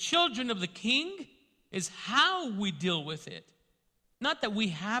 as children of the King, is how we deal with it. Not that we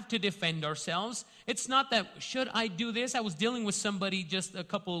have to defend ourselves. It's not that, should I do this? I was dealing with somebody just a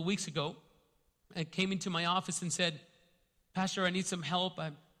couple of weeks ago and came into my office and said, Pastor, I need some help.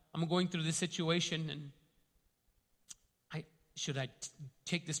 I'm going through this situation, and should I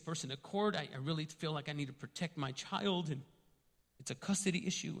take this person to court? I really feel like I need to protect my child, and it's a custody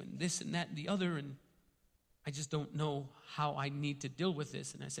issue, and this and that and the other. And I just don't know how I need to deal with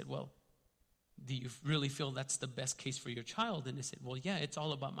this. And I said, well, do you really feel that's the best case for your child? And they said, well, yeah, it's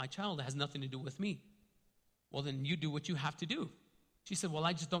all about my child. It has nothing to do with me. Well, then you do what you have to do. She said, well,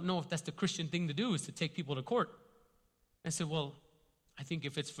 I just don't know if that's the Christian thing to do, is to take people to court. I said, well, I think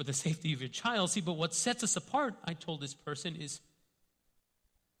if it's for the safety of your child. See, but what sets us apart, I told this person, is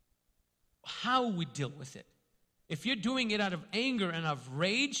how we deal with it. If you're doing it out of anger and out of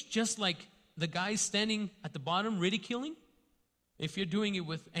rage, just like the guy standing at the bottom ridiculing, if you're doing it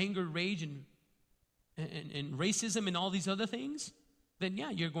with anger, rage, and racism and all these other things, then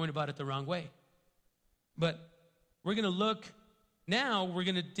yeah, you're going about it the wrong way. But we're going to look now, we're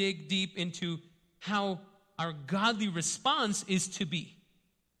going to dig deep into how our godly response is to be.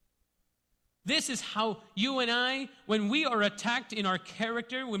 This is how you and I, when we are attacked in our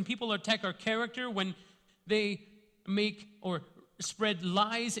character, when people attack our character, when they make or spread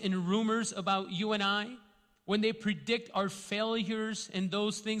lies and rumors about you and I, when they predict our failures and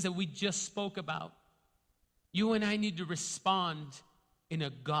those things that we just spoke about, you and I need to respond in a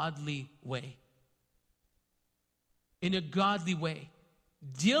godly way. In a godly way.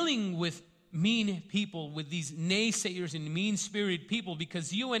 Dealing with mean people, with these naysayers and mean-spirited people,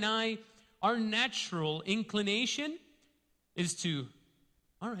 because you and I, our natural inclination is to,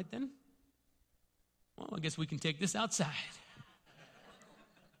 all right then, well, I guess we can take this outside.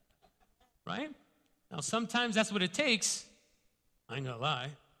 Right? Now, sometimes that's what it takes. I ain't gonna lie.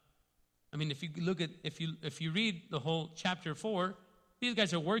 I mean, if you look at, if you read the whole chapter 4, these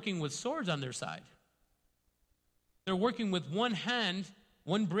guys are working with swords on their side. They're working with one hand,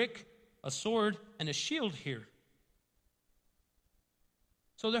 one brick, a sword, and a shield here.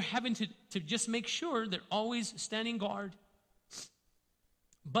 So they're having to just make sure they're always standing guard.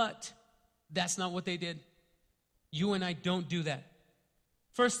 But that's not what they did. You and I don't do that.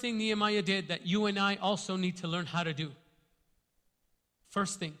 First thing Nehemiah did that you and I also need to learn how to do.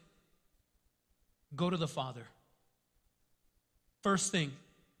 First thing, go to the Father. First thing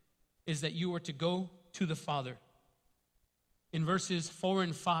is that you are to go to the Father. In verses 4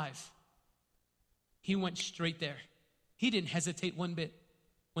 and 5, he went straight there. He didn't hesitate one bit.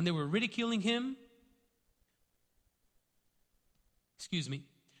 When they were ridiculing him,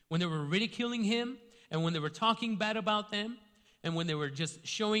 when they were ridiculing him, and when they were talking bad about them, and when they were just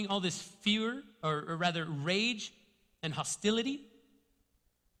showing all this fear, or rather rage and hostility,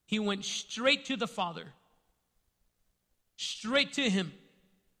 he went straight to the Father. Straight to him.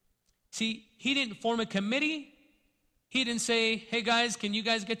 See, he didn't form a committee. He didn't say, hey guys, can you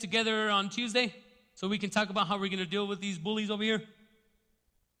guys get together on Tuesday so we can talk about how we're going to deal with these bullies over here?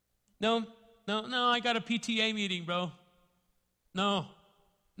 No, I got a PTA meeting, bro. No,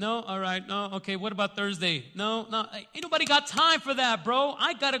 all right, no, okay, what about Thursday? No, ain't nobody got time for that, bro.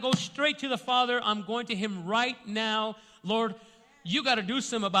 I got to go straight to the Father. I'm going to him right now. Lord, you got to do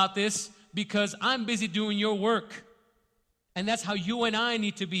something about this because I'm busy doing your work. And that's how you and I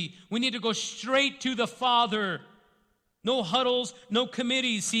need to be. We need to go straight to the Father. No huddles, no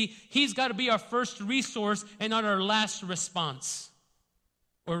committees. See, he's got to be our first resource and not our last response.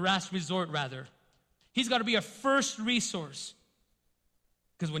 Or last resort, rather. He's got to be our first resource.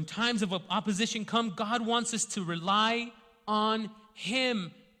 Because when times of opposition come, God wants us to rely on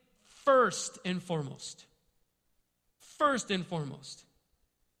him first and foremost. First and foremost.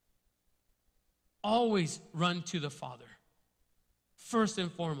 Always run to the Father. First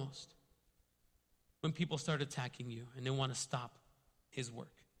and foremost. When people start attacking you and they want to stop his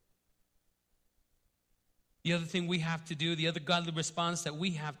work. The other thing we have to do, the other godly response that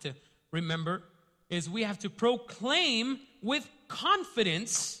we have to remember is we have to proclaim with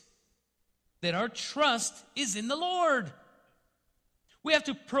confidence that our trust is in the Lord. We have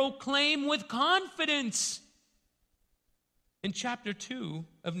to proclaim with confidence. In chapter 2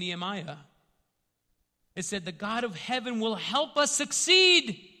 of Nehemiah, it said, the God of heaven will help us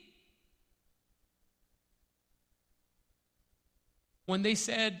succeed. When they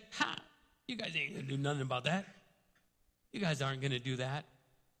said, you guys ain't going to do nothing about that. You guys aren't going to do that.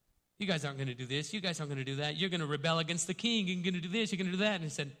 You guys aren't going to do this. You guys aren't going to do that. You're going to rebel against the king. You're going to do this. You're going to do that. And he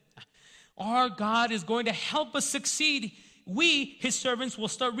said, our God is going to help us succeed. We, his servants, will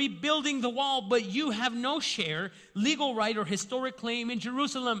start rebuilding the wall, but you have no share, legal right, or historic claim in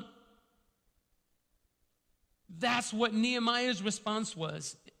Jerusalem. That's what Nehemiah's response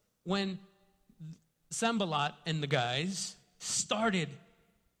was when Sanballat and the guys started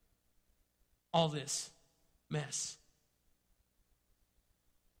all this mess.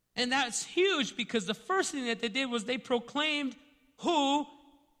 And that's huge because the first thing that they did was they proclaimed who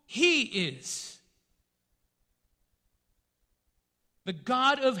he is. The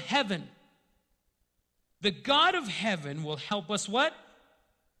God of heaven The God of heaven will help us what?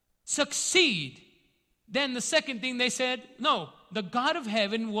 Succeed. Then the second thing they said, no, the God of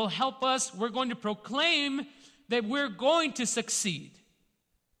heaven will help us. We're going to proclaim that we're going to succeed.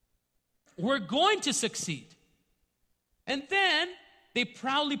 We're going to succeed. And then they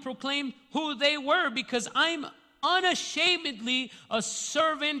proudly proclaimed who they were, because I'm unashamedly a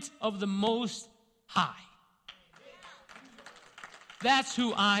servant of the Most High. That's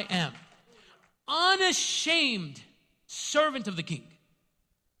who I am. Unashamed servant of the King.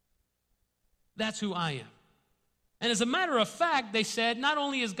 That's who I am. And as a matter of fact, they said, not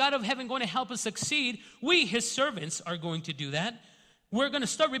only is God of heaven going to help us succeed, we, his servants, are going to do that. We're going to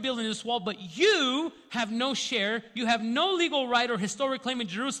start rebuilding this wall, but you have no share. You have no legal right or historic claim in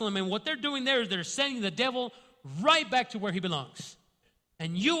Jerusalem. And what they're doing there is they're sending the devil right back to where he belongs.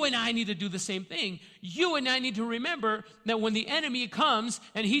 And you and I need to do the same thing. You and I need to remember that when the enemy comes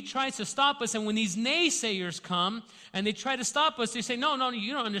and he tries to stop us, and when these naysayers come and they try to stop us, they say, no,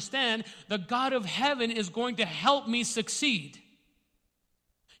 you don't understand. The God of heaven is going to help me succeed.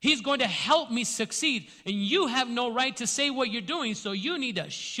 He's going to help me succeed. And you have no right to say what you're doing, so you need to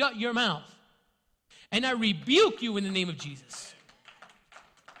shut your mouth. And I rebuke you in the name of Jesus.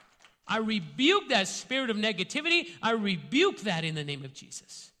 I rebuke that spirit of negativity. I rebuke that in the name of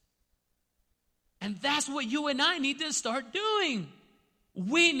Jesus. And that's what you and I need to start doing.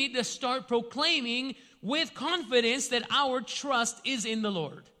 We need to start proclaiming with confidence that our trust is in the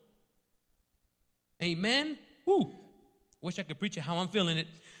Lord. Amen? Woo. Wish I could preach it how I'm feeling it.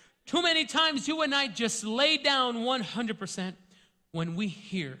 Too many times you and I just lay down 100% when we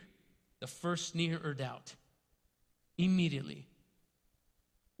hear the first sneer or doubt. Immediately.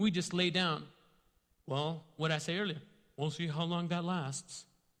 We just lay down. Well, what I say earlier, we'll see how long that lasts.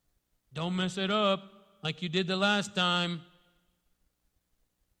 Don't mess it up like you did the last time.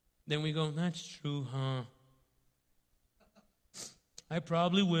 Then we go, that's true, huh? I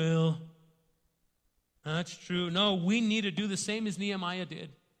probably will. That's true. No, we need to do the same as Nehemiah did.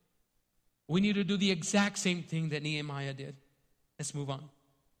 We need to do the exact same thing that Nehemiah did. Let's move on.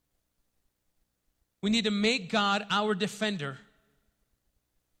 We need to make God our defender.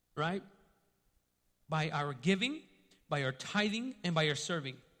 Right? By our giving, by our tithing, and by our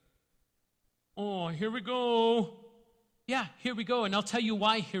serving. Oh, here we go. Yeah, here we go. And I'll tell you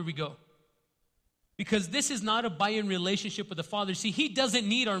why here we go. Because this is not a buy-in relationship with the Father. See, he doesn't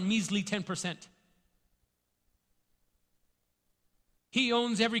need our measly 10%. He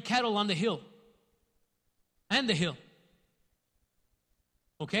owns every cattle on the hill. And the hill.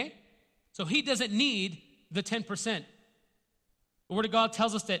 Okay? So he doesn't need the 10%. The Word of God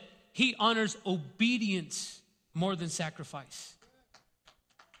tells us that he honors obedience more than sacrifice.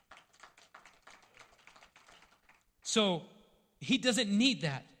 So he doesn't need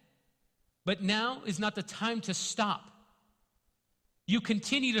that. But now is not the time to stop. You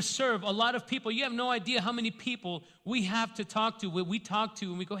continue to serve a lot of people. You have no idea how many people we have to talk to. We talk to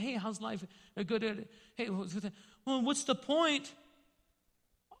and we go, hey, how's life? Good. Hey, well, what's the point?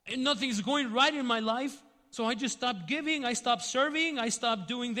 And nothing's going right in my life. So I just stopped giving, I stopped serving, I stopped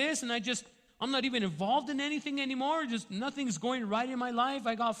doing this, and I'm not even involved in anything anymore. Just nothing's going right in my life.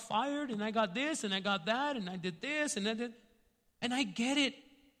 I got fired, and I got this, and I got that, and I did this, and I did. And I get it.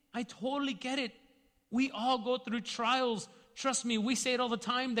 I totally get it. We all go through trials. Trust me, we say it all the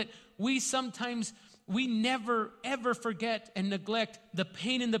time that we never, ever forget and neglect the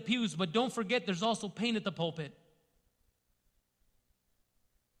pain in the pews, but don't forget there's also pain at the pulpit.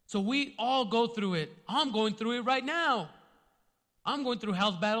 So we all go through it. I'm going through it right now. I'm going through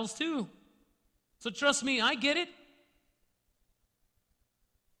health battles too. So trust me, I get it.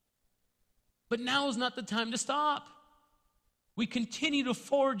 But now is not the time to stop. We continue to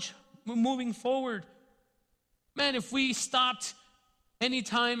forge, moving forward. Man, if we stopped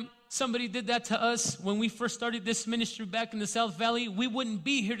anytime somebody did that to us when we first started this ministry back in the South Valley, we wouldn't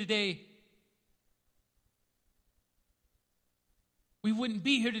be here today. We wouldn't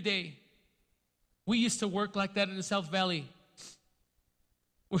be here today. We used to work like that in the South Valley.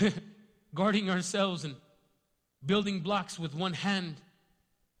 We're guarding ourselves and building blocks with one hand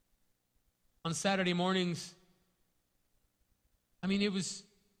on Saturday mornings. I mean, it was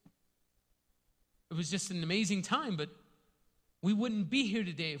just an amazing time, but we wouldn't be here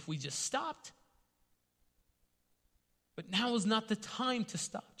today if we just stopped. But now is not the time to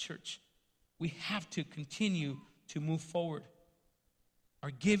stop, church. We have to continue to move forward. Our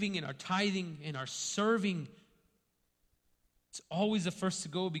giving and our tithing and our serving, it's always the first to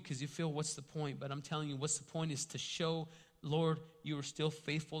go because you feel, what's the point? But I'm telling you, what's the point is to show, Lord, you are still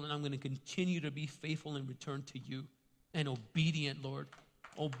faithful, and I'm going to continue to be faithful in return to you and obedient, Lord.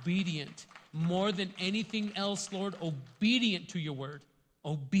 Obedient. More than anything else, Lord, obedient to your word.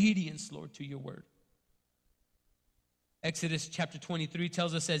 Obedience, Lord, to your word. Exodus chapter 23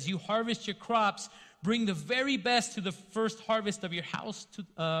 tells us, as you harvest your crops, bring the very best to the first harvest of your house, to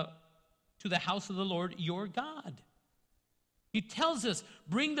the house of the Lord your God. He tells us,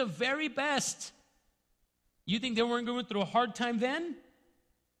 bring the very best. You think they weren't going through a hard time then?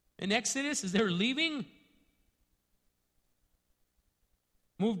 In Exodus, as they were leaving?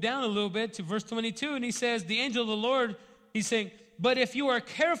 Move down a little bit to verse 22, and he says, the angel of the Lord, he's saying, but if you are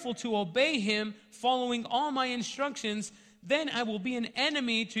careful to obey him, following all my instructions, then I will be an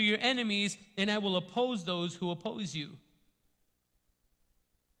enemy to your enemies, and I will oppose those who oppose you.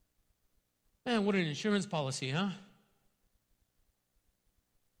 Man, what an insurance policy, huh?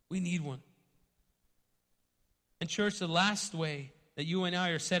 We need one. And church, the last way that you and I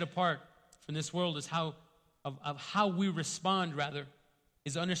are set apart from this world is how we respond, rather,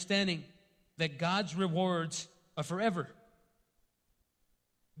 is understanding that God's rewards are forever.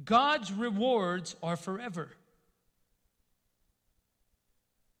 God's rewards are forever.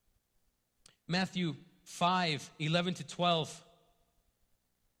 Matthew 5:11-12.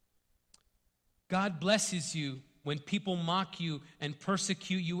 God blesses you when people mock you and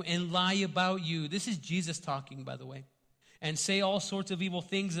persecute you and lie about you. This is Jesus talking, by the way. And say all sorts of evil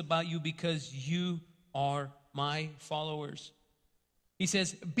things about you because you are my followers. He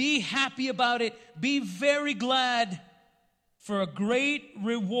says, be happy about it. Be very glad, for a great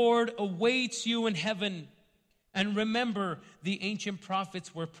reward awaits you in heaven. And remember, the ancient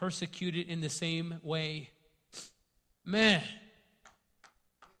prophets were persecuted in the same way. Man,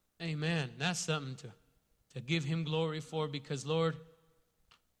 amen. That's something to give him glory for, because, Lord,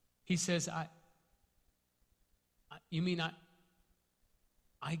 he says, you mean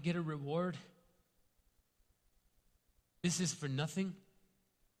I get a reward? This is for nothing?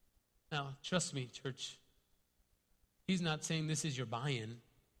 Now, trust me, church. He's not saying this is your buy-in.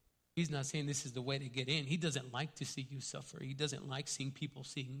 He's not saying this is the way to get in. He doesn't like to see you suffer. He doesn't like seeing people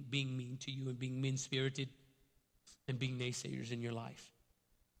being mean to you and being mean-spirited and being naysayers in your life.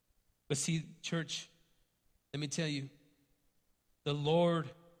 But see, church, let me tell you, the Lord,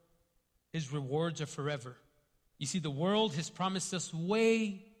 his rewards are forever. You see, the world has promised us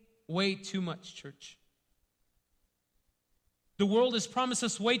way, way too much, church. The world has promised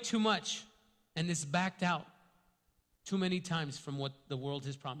us way too much and is backed out too many times from what the world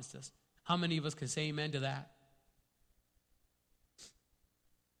has promised us. How many of us can say amen to that?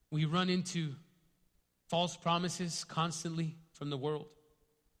 We run into false promises constantly from the world.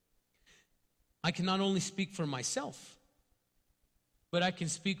 I can not only speak for myself, but I can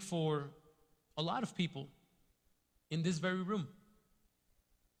speak for a lot of people in this very room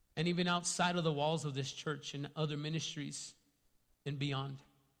and even outside of the walls of this church and other ministries and beyond,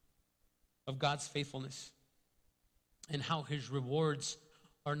 of God's faithfulness and how his rewards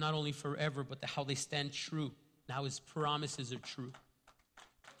are not only forever, but how they stand true and how his promises are true.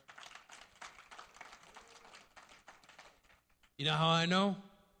 You know how I know?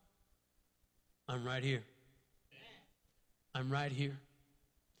 I'm right here. I'm right here.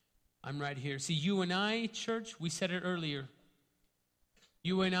 I'm right here. See, you and I, church, we said it earlier.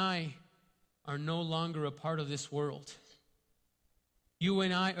 You and I are no longer a part of this world. You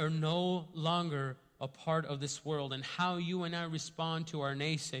and I are no longer a part of this world. And how you and I respond to our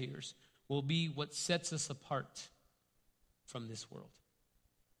naysayers will be what sets us apart from this world.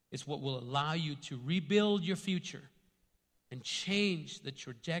 It's what will allow you to rebuild your future and change the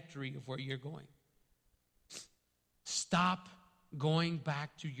trajectory of where you're going. Stop going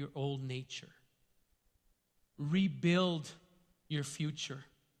back to your old nature. Rebuild your future.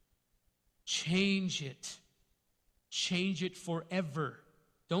 Change it. Change it forever.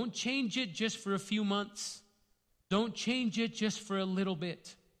 Don't change it just for a few months. Don't change it just for a little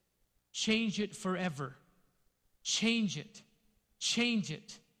bit. Change it forever. Change it. Change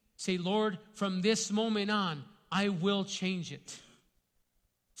it. Say, Lord, from this moment on, I will change it.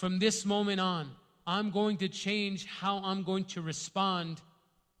 From this moment on, I'm going to change how I'm going to respond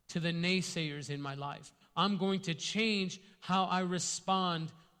to the naysayers in my life. I'm going to change how I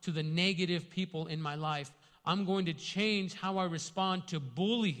respond to the negative people in my life. I'm going to change how I respond to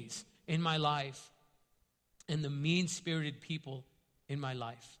bullies in my life and the mean-spirited people in my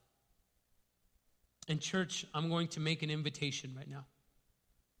life. And church, I'm going to make an invitation right now.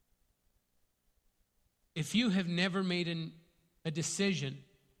 If you have never made a decision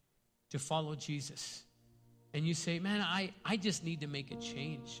to follow Jesus, and you say, man, I just need to make a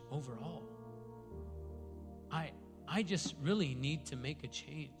change overall. I just really need to make a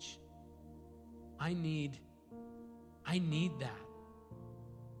change. I need that.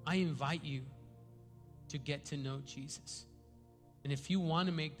 I invite you to get to know Jesus. And if you want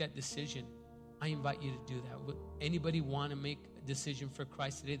to make that decision, I invite you to do that. Would anybody want to make a decision for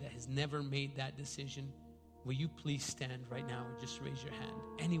Christ today that has never made that decision? Will you please stand right now and just raise your hand?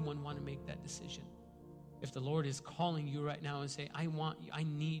 Anyone want to make that decision? If the Lord is calling you right now and say, I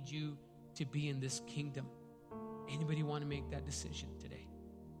need you to be in this kingdom. Anybody want to make that decision today?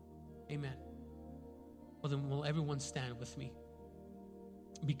 Amen. Well, then will everyone stand with me?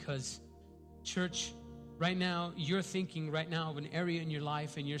 Because, church, right now, you're thinking right now of an area in your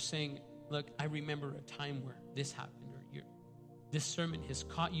life and you're saying, look, I remember a time where this happened, or this sermon has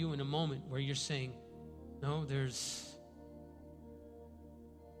caught you in a moment where you're saying, no,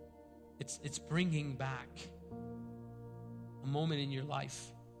 it's bringing back a moment in your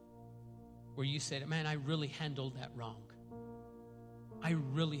life where you said, man, I really handled that wrong. I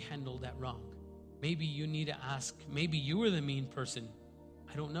really handled that wrong. Maybe you need to ask, maybe you were the mean person.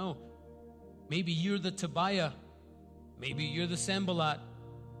 I don't know. Maybe you're the Tobiah. Maybe you're the Sanballat.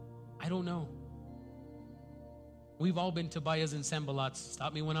 I don't know. We've all been Tobiahs and Sanballats.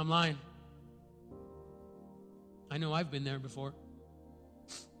 Stop me when I'm lying. I know I've been there before.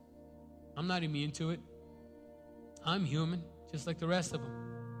 I'm not immune to it. I'm human, just like the rest of them.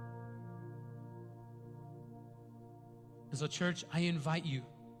 And so, church, I invite you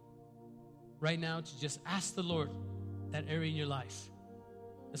right now to just ask the Lord that area in your life.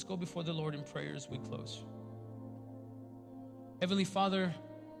 Let's go before the Lord in prayer as we close. Heavenly Father,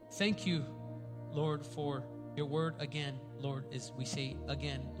 thank you, Lord, for your word again, Lord, as we say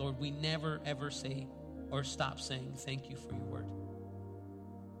again, Lord, we never ever say or stop saying thank you for your word.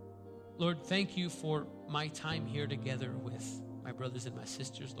 Lord, thank you for my time here together with my brothers and my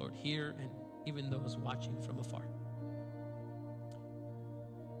sisters, Lord, here and even those watching from afar.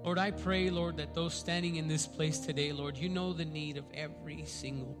 Lord, I pray, Lord, that those standing in this place today, Lord, you know the need of every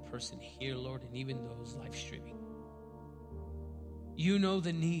single person here, Lord, and even those live streaming. You know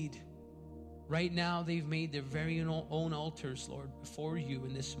the need. Right now, they've made their very own altars, Lord, before you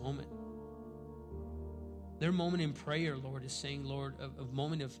in this moment. Their moment in prayer, Lord, is saying, Lord, a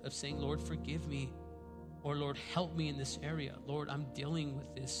moment of saying, Lord, forgive me, or Lord, help me in this area. Lord, I'm dealing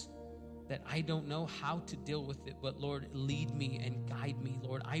with this, that I don't know how to deal with it, but Lord, lead me and guide me.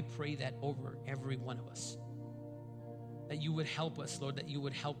 Lord, I pray that over every one of us, that you would help us, Lord, that you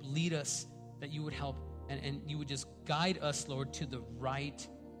would help lead us, that you would help, and you would just guide us, Lord, to the right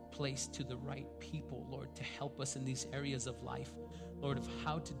place, to the right people, Lord, to help us in these areas of life, Lord, of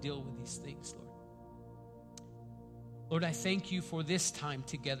how to deal with these things, Lord. Lord, I thank you for this time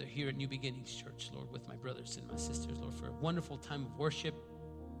together here at New Beginnings Church, Lord, with my brothers and my sisters, Lord, for a wonderful time of worship.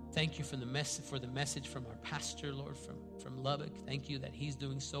 Thank you for the message from our pastor, Lord, from Lubbock. Thank you that he's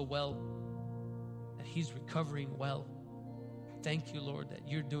doing so well, that he's recovering well. Thank you, Lord, that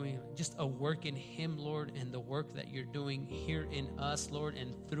you're doing just a work in him, Lord, and the work that you're doing here in us, Lord,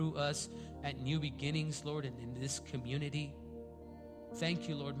 and through us at New Beginnings, Lord, and in this community. Thank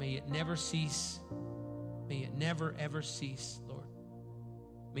you, Lord. May it never cease. May it never, ever cease, Lord.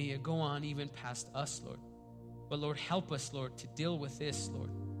 May it go on even past us, Lord. But, Lord, help us, Lord, to deal with this, Lord.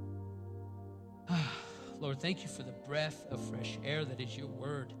 Lord, thank you for the breath of fresh air that is your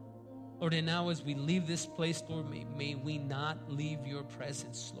word. Lord, and now as we leave this place, Lord, may we not leave your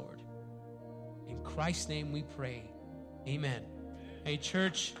presence, Lord. In Christ's name we pray. Amen. Hey,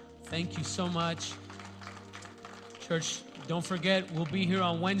 church, thank you so much. Church, don't forget, we'll be here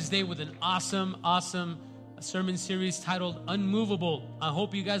on Wednesday with an awesome sermon series titled Unmovable. I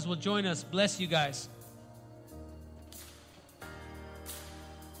hope you guys will join us. Bless you guys.